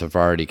fans have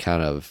already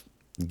kind of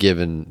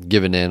given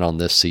in on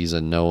this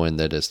season, knowing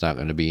that it's not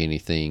going to be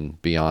anything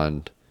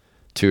beyond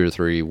 2 or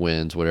 3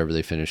 wins, whatever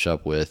they finish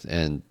up with,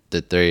 and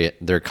that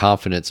their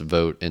confidence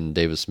vote in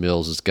Davis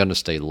Mills is going to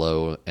stay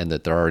low, and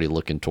that they're already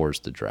looking towards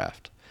the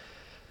draft.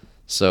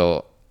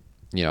 So,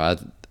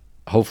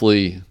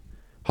 hopefully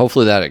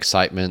that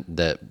excitement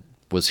that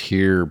was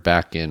here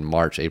back in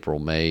March, April,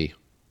 May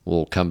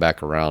will come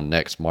back around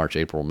next March,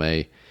 April,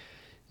 May,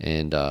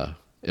 and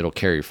it'll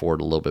carry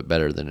forward a little bit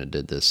better than it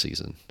did this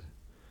season,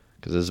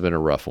 because it's been a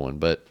rough one.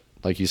 But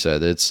like you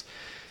said, there's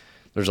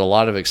a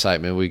lot of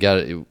excitement.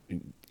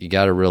 You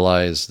got to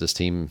realize this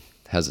team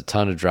has a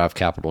ton of draft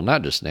capital,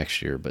 not just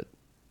next year, but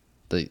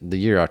the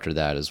year after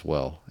that as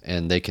well.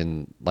 And they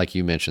can, like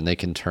you mentioned, they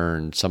can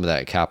turn some of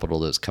that capital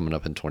that's coming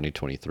up in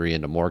 2023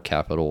 into more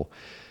capital,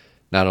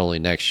 not only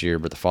next year,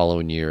 but the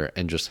following year,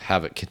 and just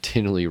have it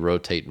continually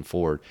rotating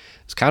forward.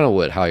 It's kind of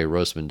what Howie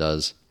Roseman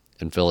does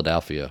in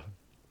Philadelphia.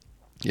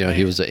 You know,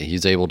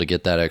 he's able to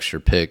get that extra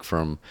pick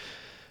from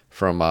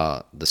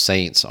the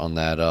Saints on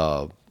that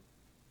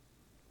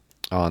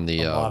on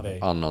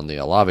the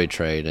Olave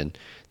trade, and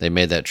they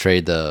made that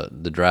trade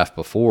the draft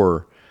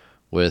before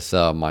with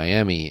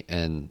Miami,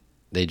 and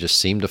they just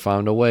seem to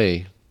find a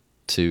way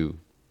to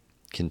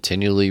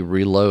continually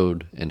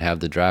reload and have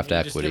the draft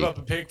equity. Just give up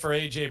a pick for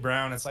A.J.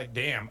 Brown. It's like,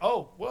 damn.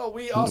 Oh, well,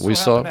 we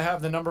happen to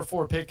have the number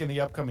 4 pick in the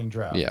upcoming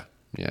draft.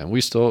 Yeah.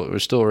 We still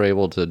are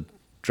able to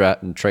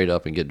draft and trade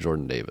up and get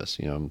Jordan Davis,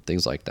 you know,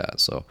 things like that.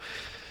 So,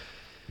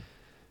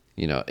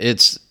 you know,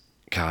 it's,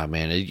 God,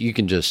 man, you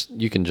can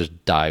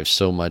just dive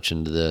so much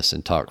into this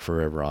and talk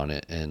forever on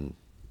it, and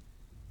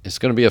it's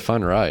going to be a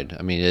fun ride.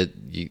 I mean,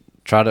 you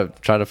try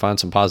to find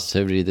some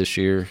positivity this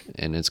year,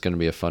 and it's going to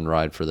be a fun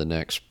ride for the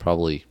next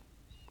probably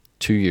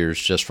 2 years,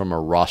 just from a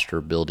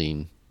roster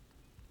building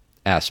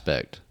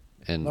aspect,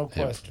 and no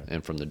question,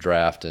 and from the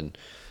draft, and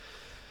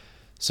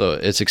so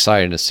it's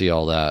exciting to see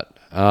all that.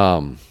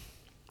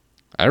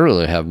 I don't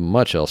really have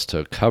much else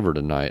to cover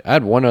tonight. I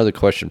had one other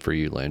question for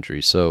you,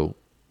 Landry. So,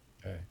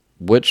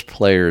 which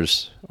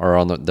players are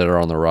on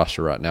the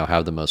roster right now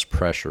have the most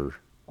pressure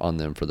on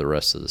them for the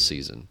rest of the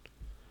season?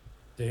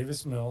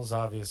 Davis Mills,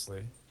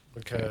 obviously,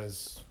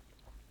 because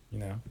you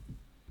know,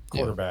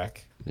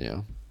 quarterback.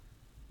 Yeah.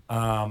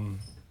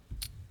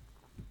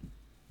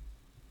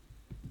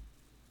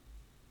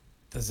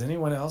 Does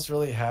anyone else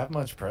really have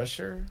much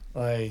pressure?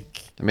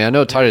 Like, I mean, I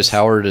know Titus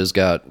Howard has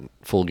got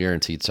full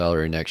guaranteed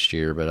salary next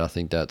year, but I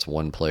think that's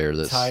one player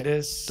that's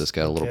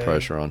got a little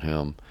pressure on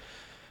him.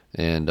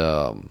 And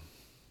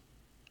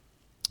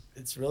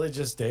it's really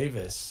just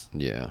Davis.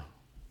 Yeah.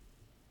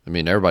 I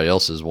mean, everybody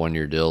else is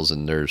 1-year deals,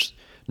 and there's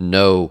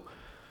no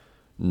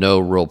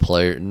real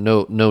player,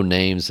 no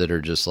names that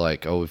are just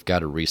like, oh, we've got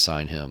to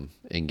re-sign him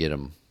and get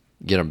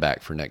him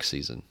back for next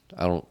season.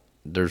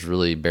 There's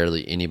really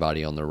barely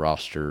anybody on the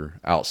roster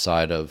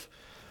outside of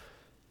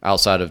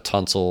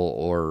Tunsil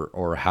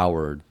or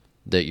Howard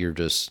that you're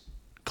just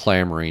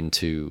clamoring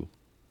to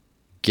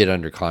get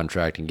under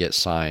contract and get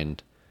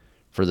signed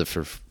for the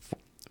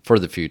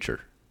future.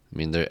 I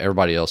mean,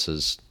 everybody else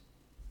is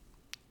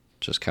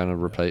just kind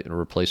of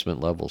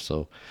replacement level.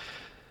 So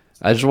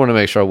I just want to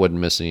make sure I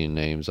wasn't missing any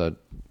names. I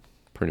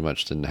pretty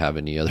much didn't have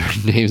any other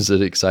names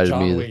that excited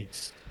me.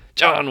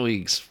 John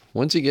Weeks.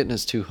 When's he getting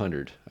his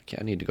 200?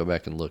 I need to go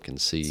back and look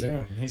and see.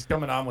 Soon. He's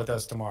coming on with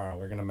us tomorrow.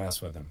 We're going to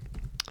mess with him.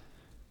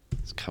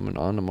 He's coming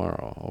on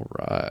tomorrow. All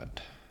right.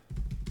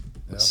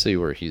 Let's see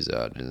where he's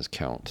at in his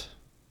count.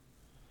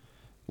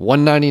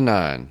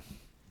 199.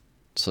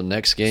 So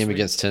next game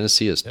against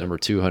Tennessee is number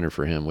 200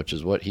 for him, which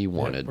is what he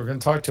wanted. We're going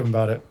to talk to him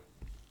about it.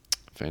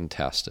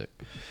 Fantastic.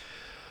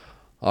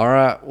 All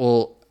right.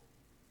 Well,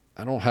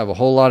 I don't have a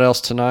whole lot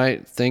else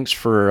tonight. Thanks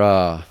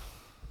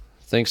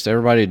to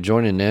everybody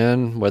joining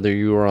in, whether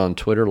you were on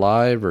Twitter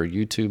Live or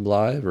YouTube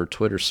Live or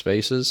Twitter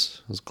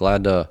Spaces. I was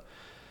glad to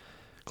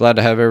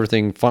have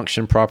everything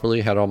function properly.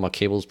 Had all my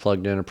cables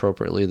plugged in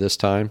appropriately this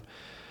time.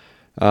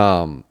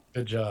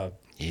 Good job.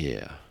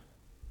 Yeah.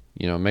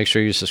 You know, make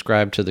sure you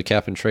subscribe to the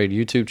Cap and Trade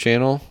YouTube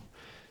channel.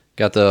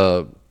 Got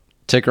the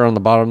ticker on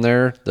the bottom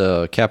there,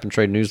 the Cap and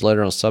Trade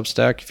newsletter on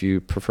Substack if you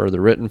prefer the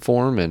written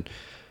form. And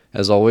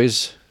as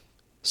always,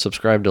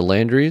 subscribe to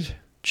Landry's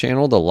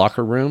channel, The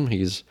Locker Room.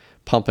 He's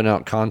pumping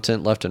out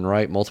content left and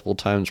right multiple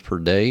times per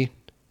day.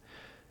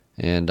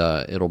 And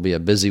it'll be a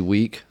busy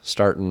week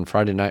starting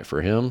Friday night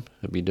for him.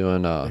 He'll be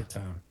doing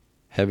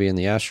heavy in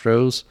the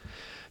Astros.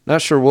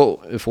 Not sure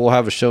if we'll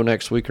have a show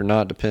next week or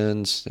not.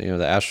 Depends. You know,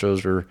 the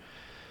Astros are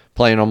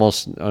playing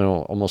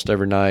almost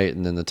every night,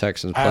 and then the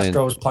Texans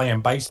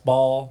playing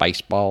baseball.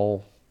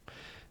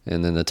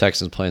 And then the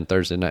Texans playing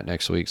Thursday night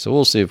next week. So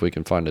we'll see if we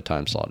can find a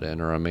time slot in,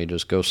 or I may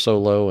just go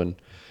solo and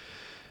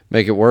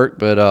make it work.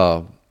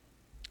 But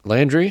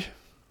Landry,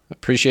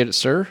 appreciate it,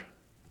 sir.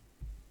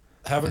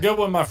 Have a good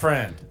one, my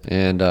friend.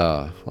 And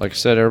like I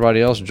said,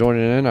 everybody else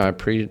joining in, I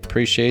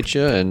appreciate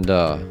you. And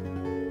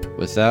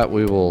with that,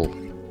 we will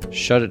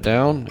shut it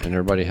down, and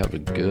everybody have a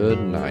good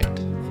night.